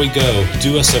 before we go,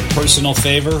 do us a personal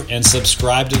favor and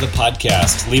subscribe to the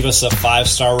podcast. Leave us a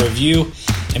 5-star review,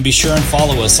 and be sure and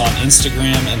follow us on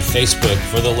Instagram and Facebook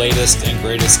for the latest and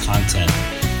greatest content.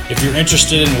 If you're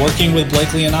interested in working with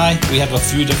Blakely and I, we have a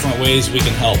few different ways we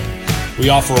can help. We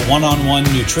offer one-on-one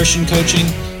nutrition coaching,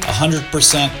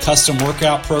 100% custom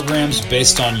workout programs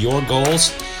based on your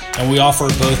goals, and we offer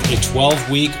both a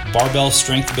 12-week barbell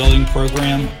strength building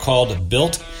program called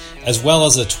Built, as well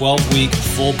as a 12-week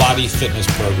full body fitness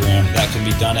program that can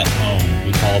be done at home,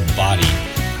 we call Body.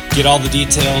 Get all the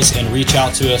details and reach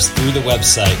out to us through the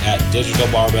website at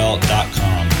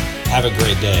digitalbarbell.com. Have a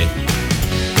great day.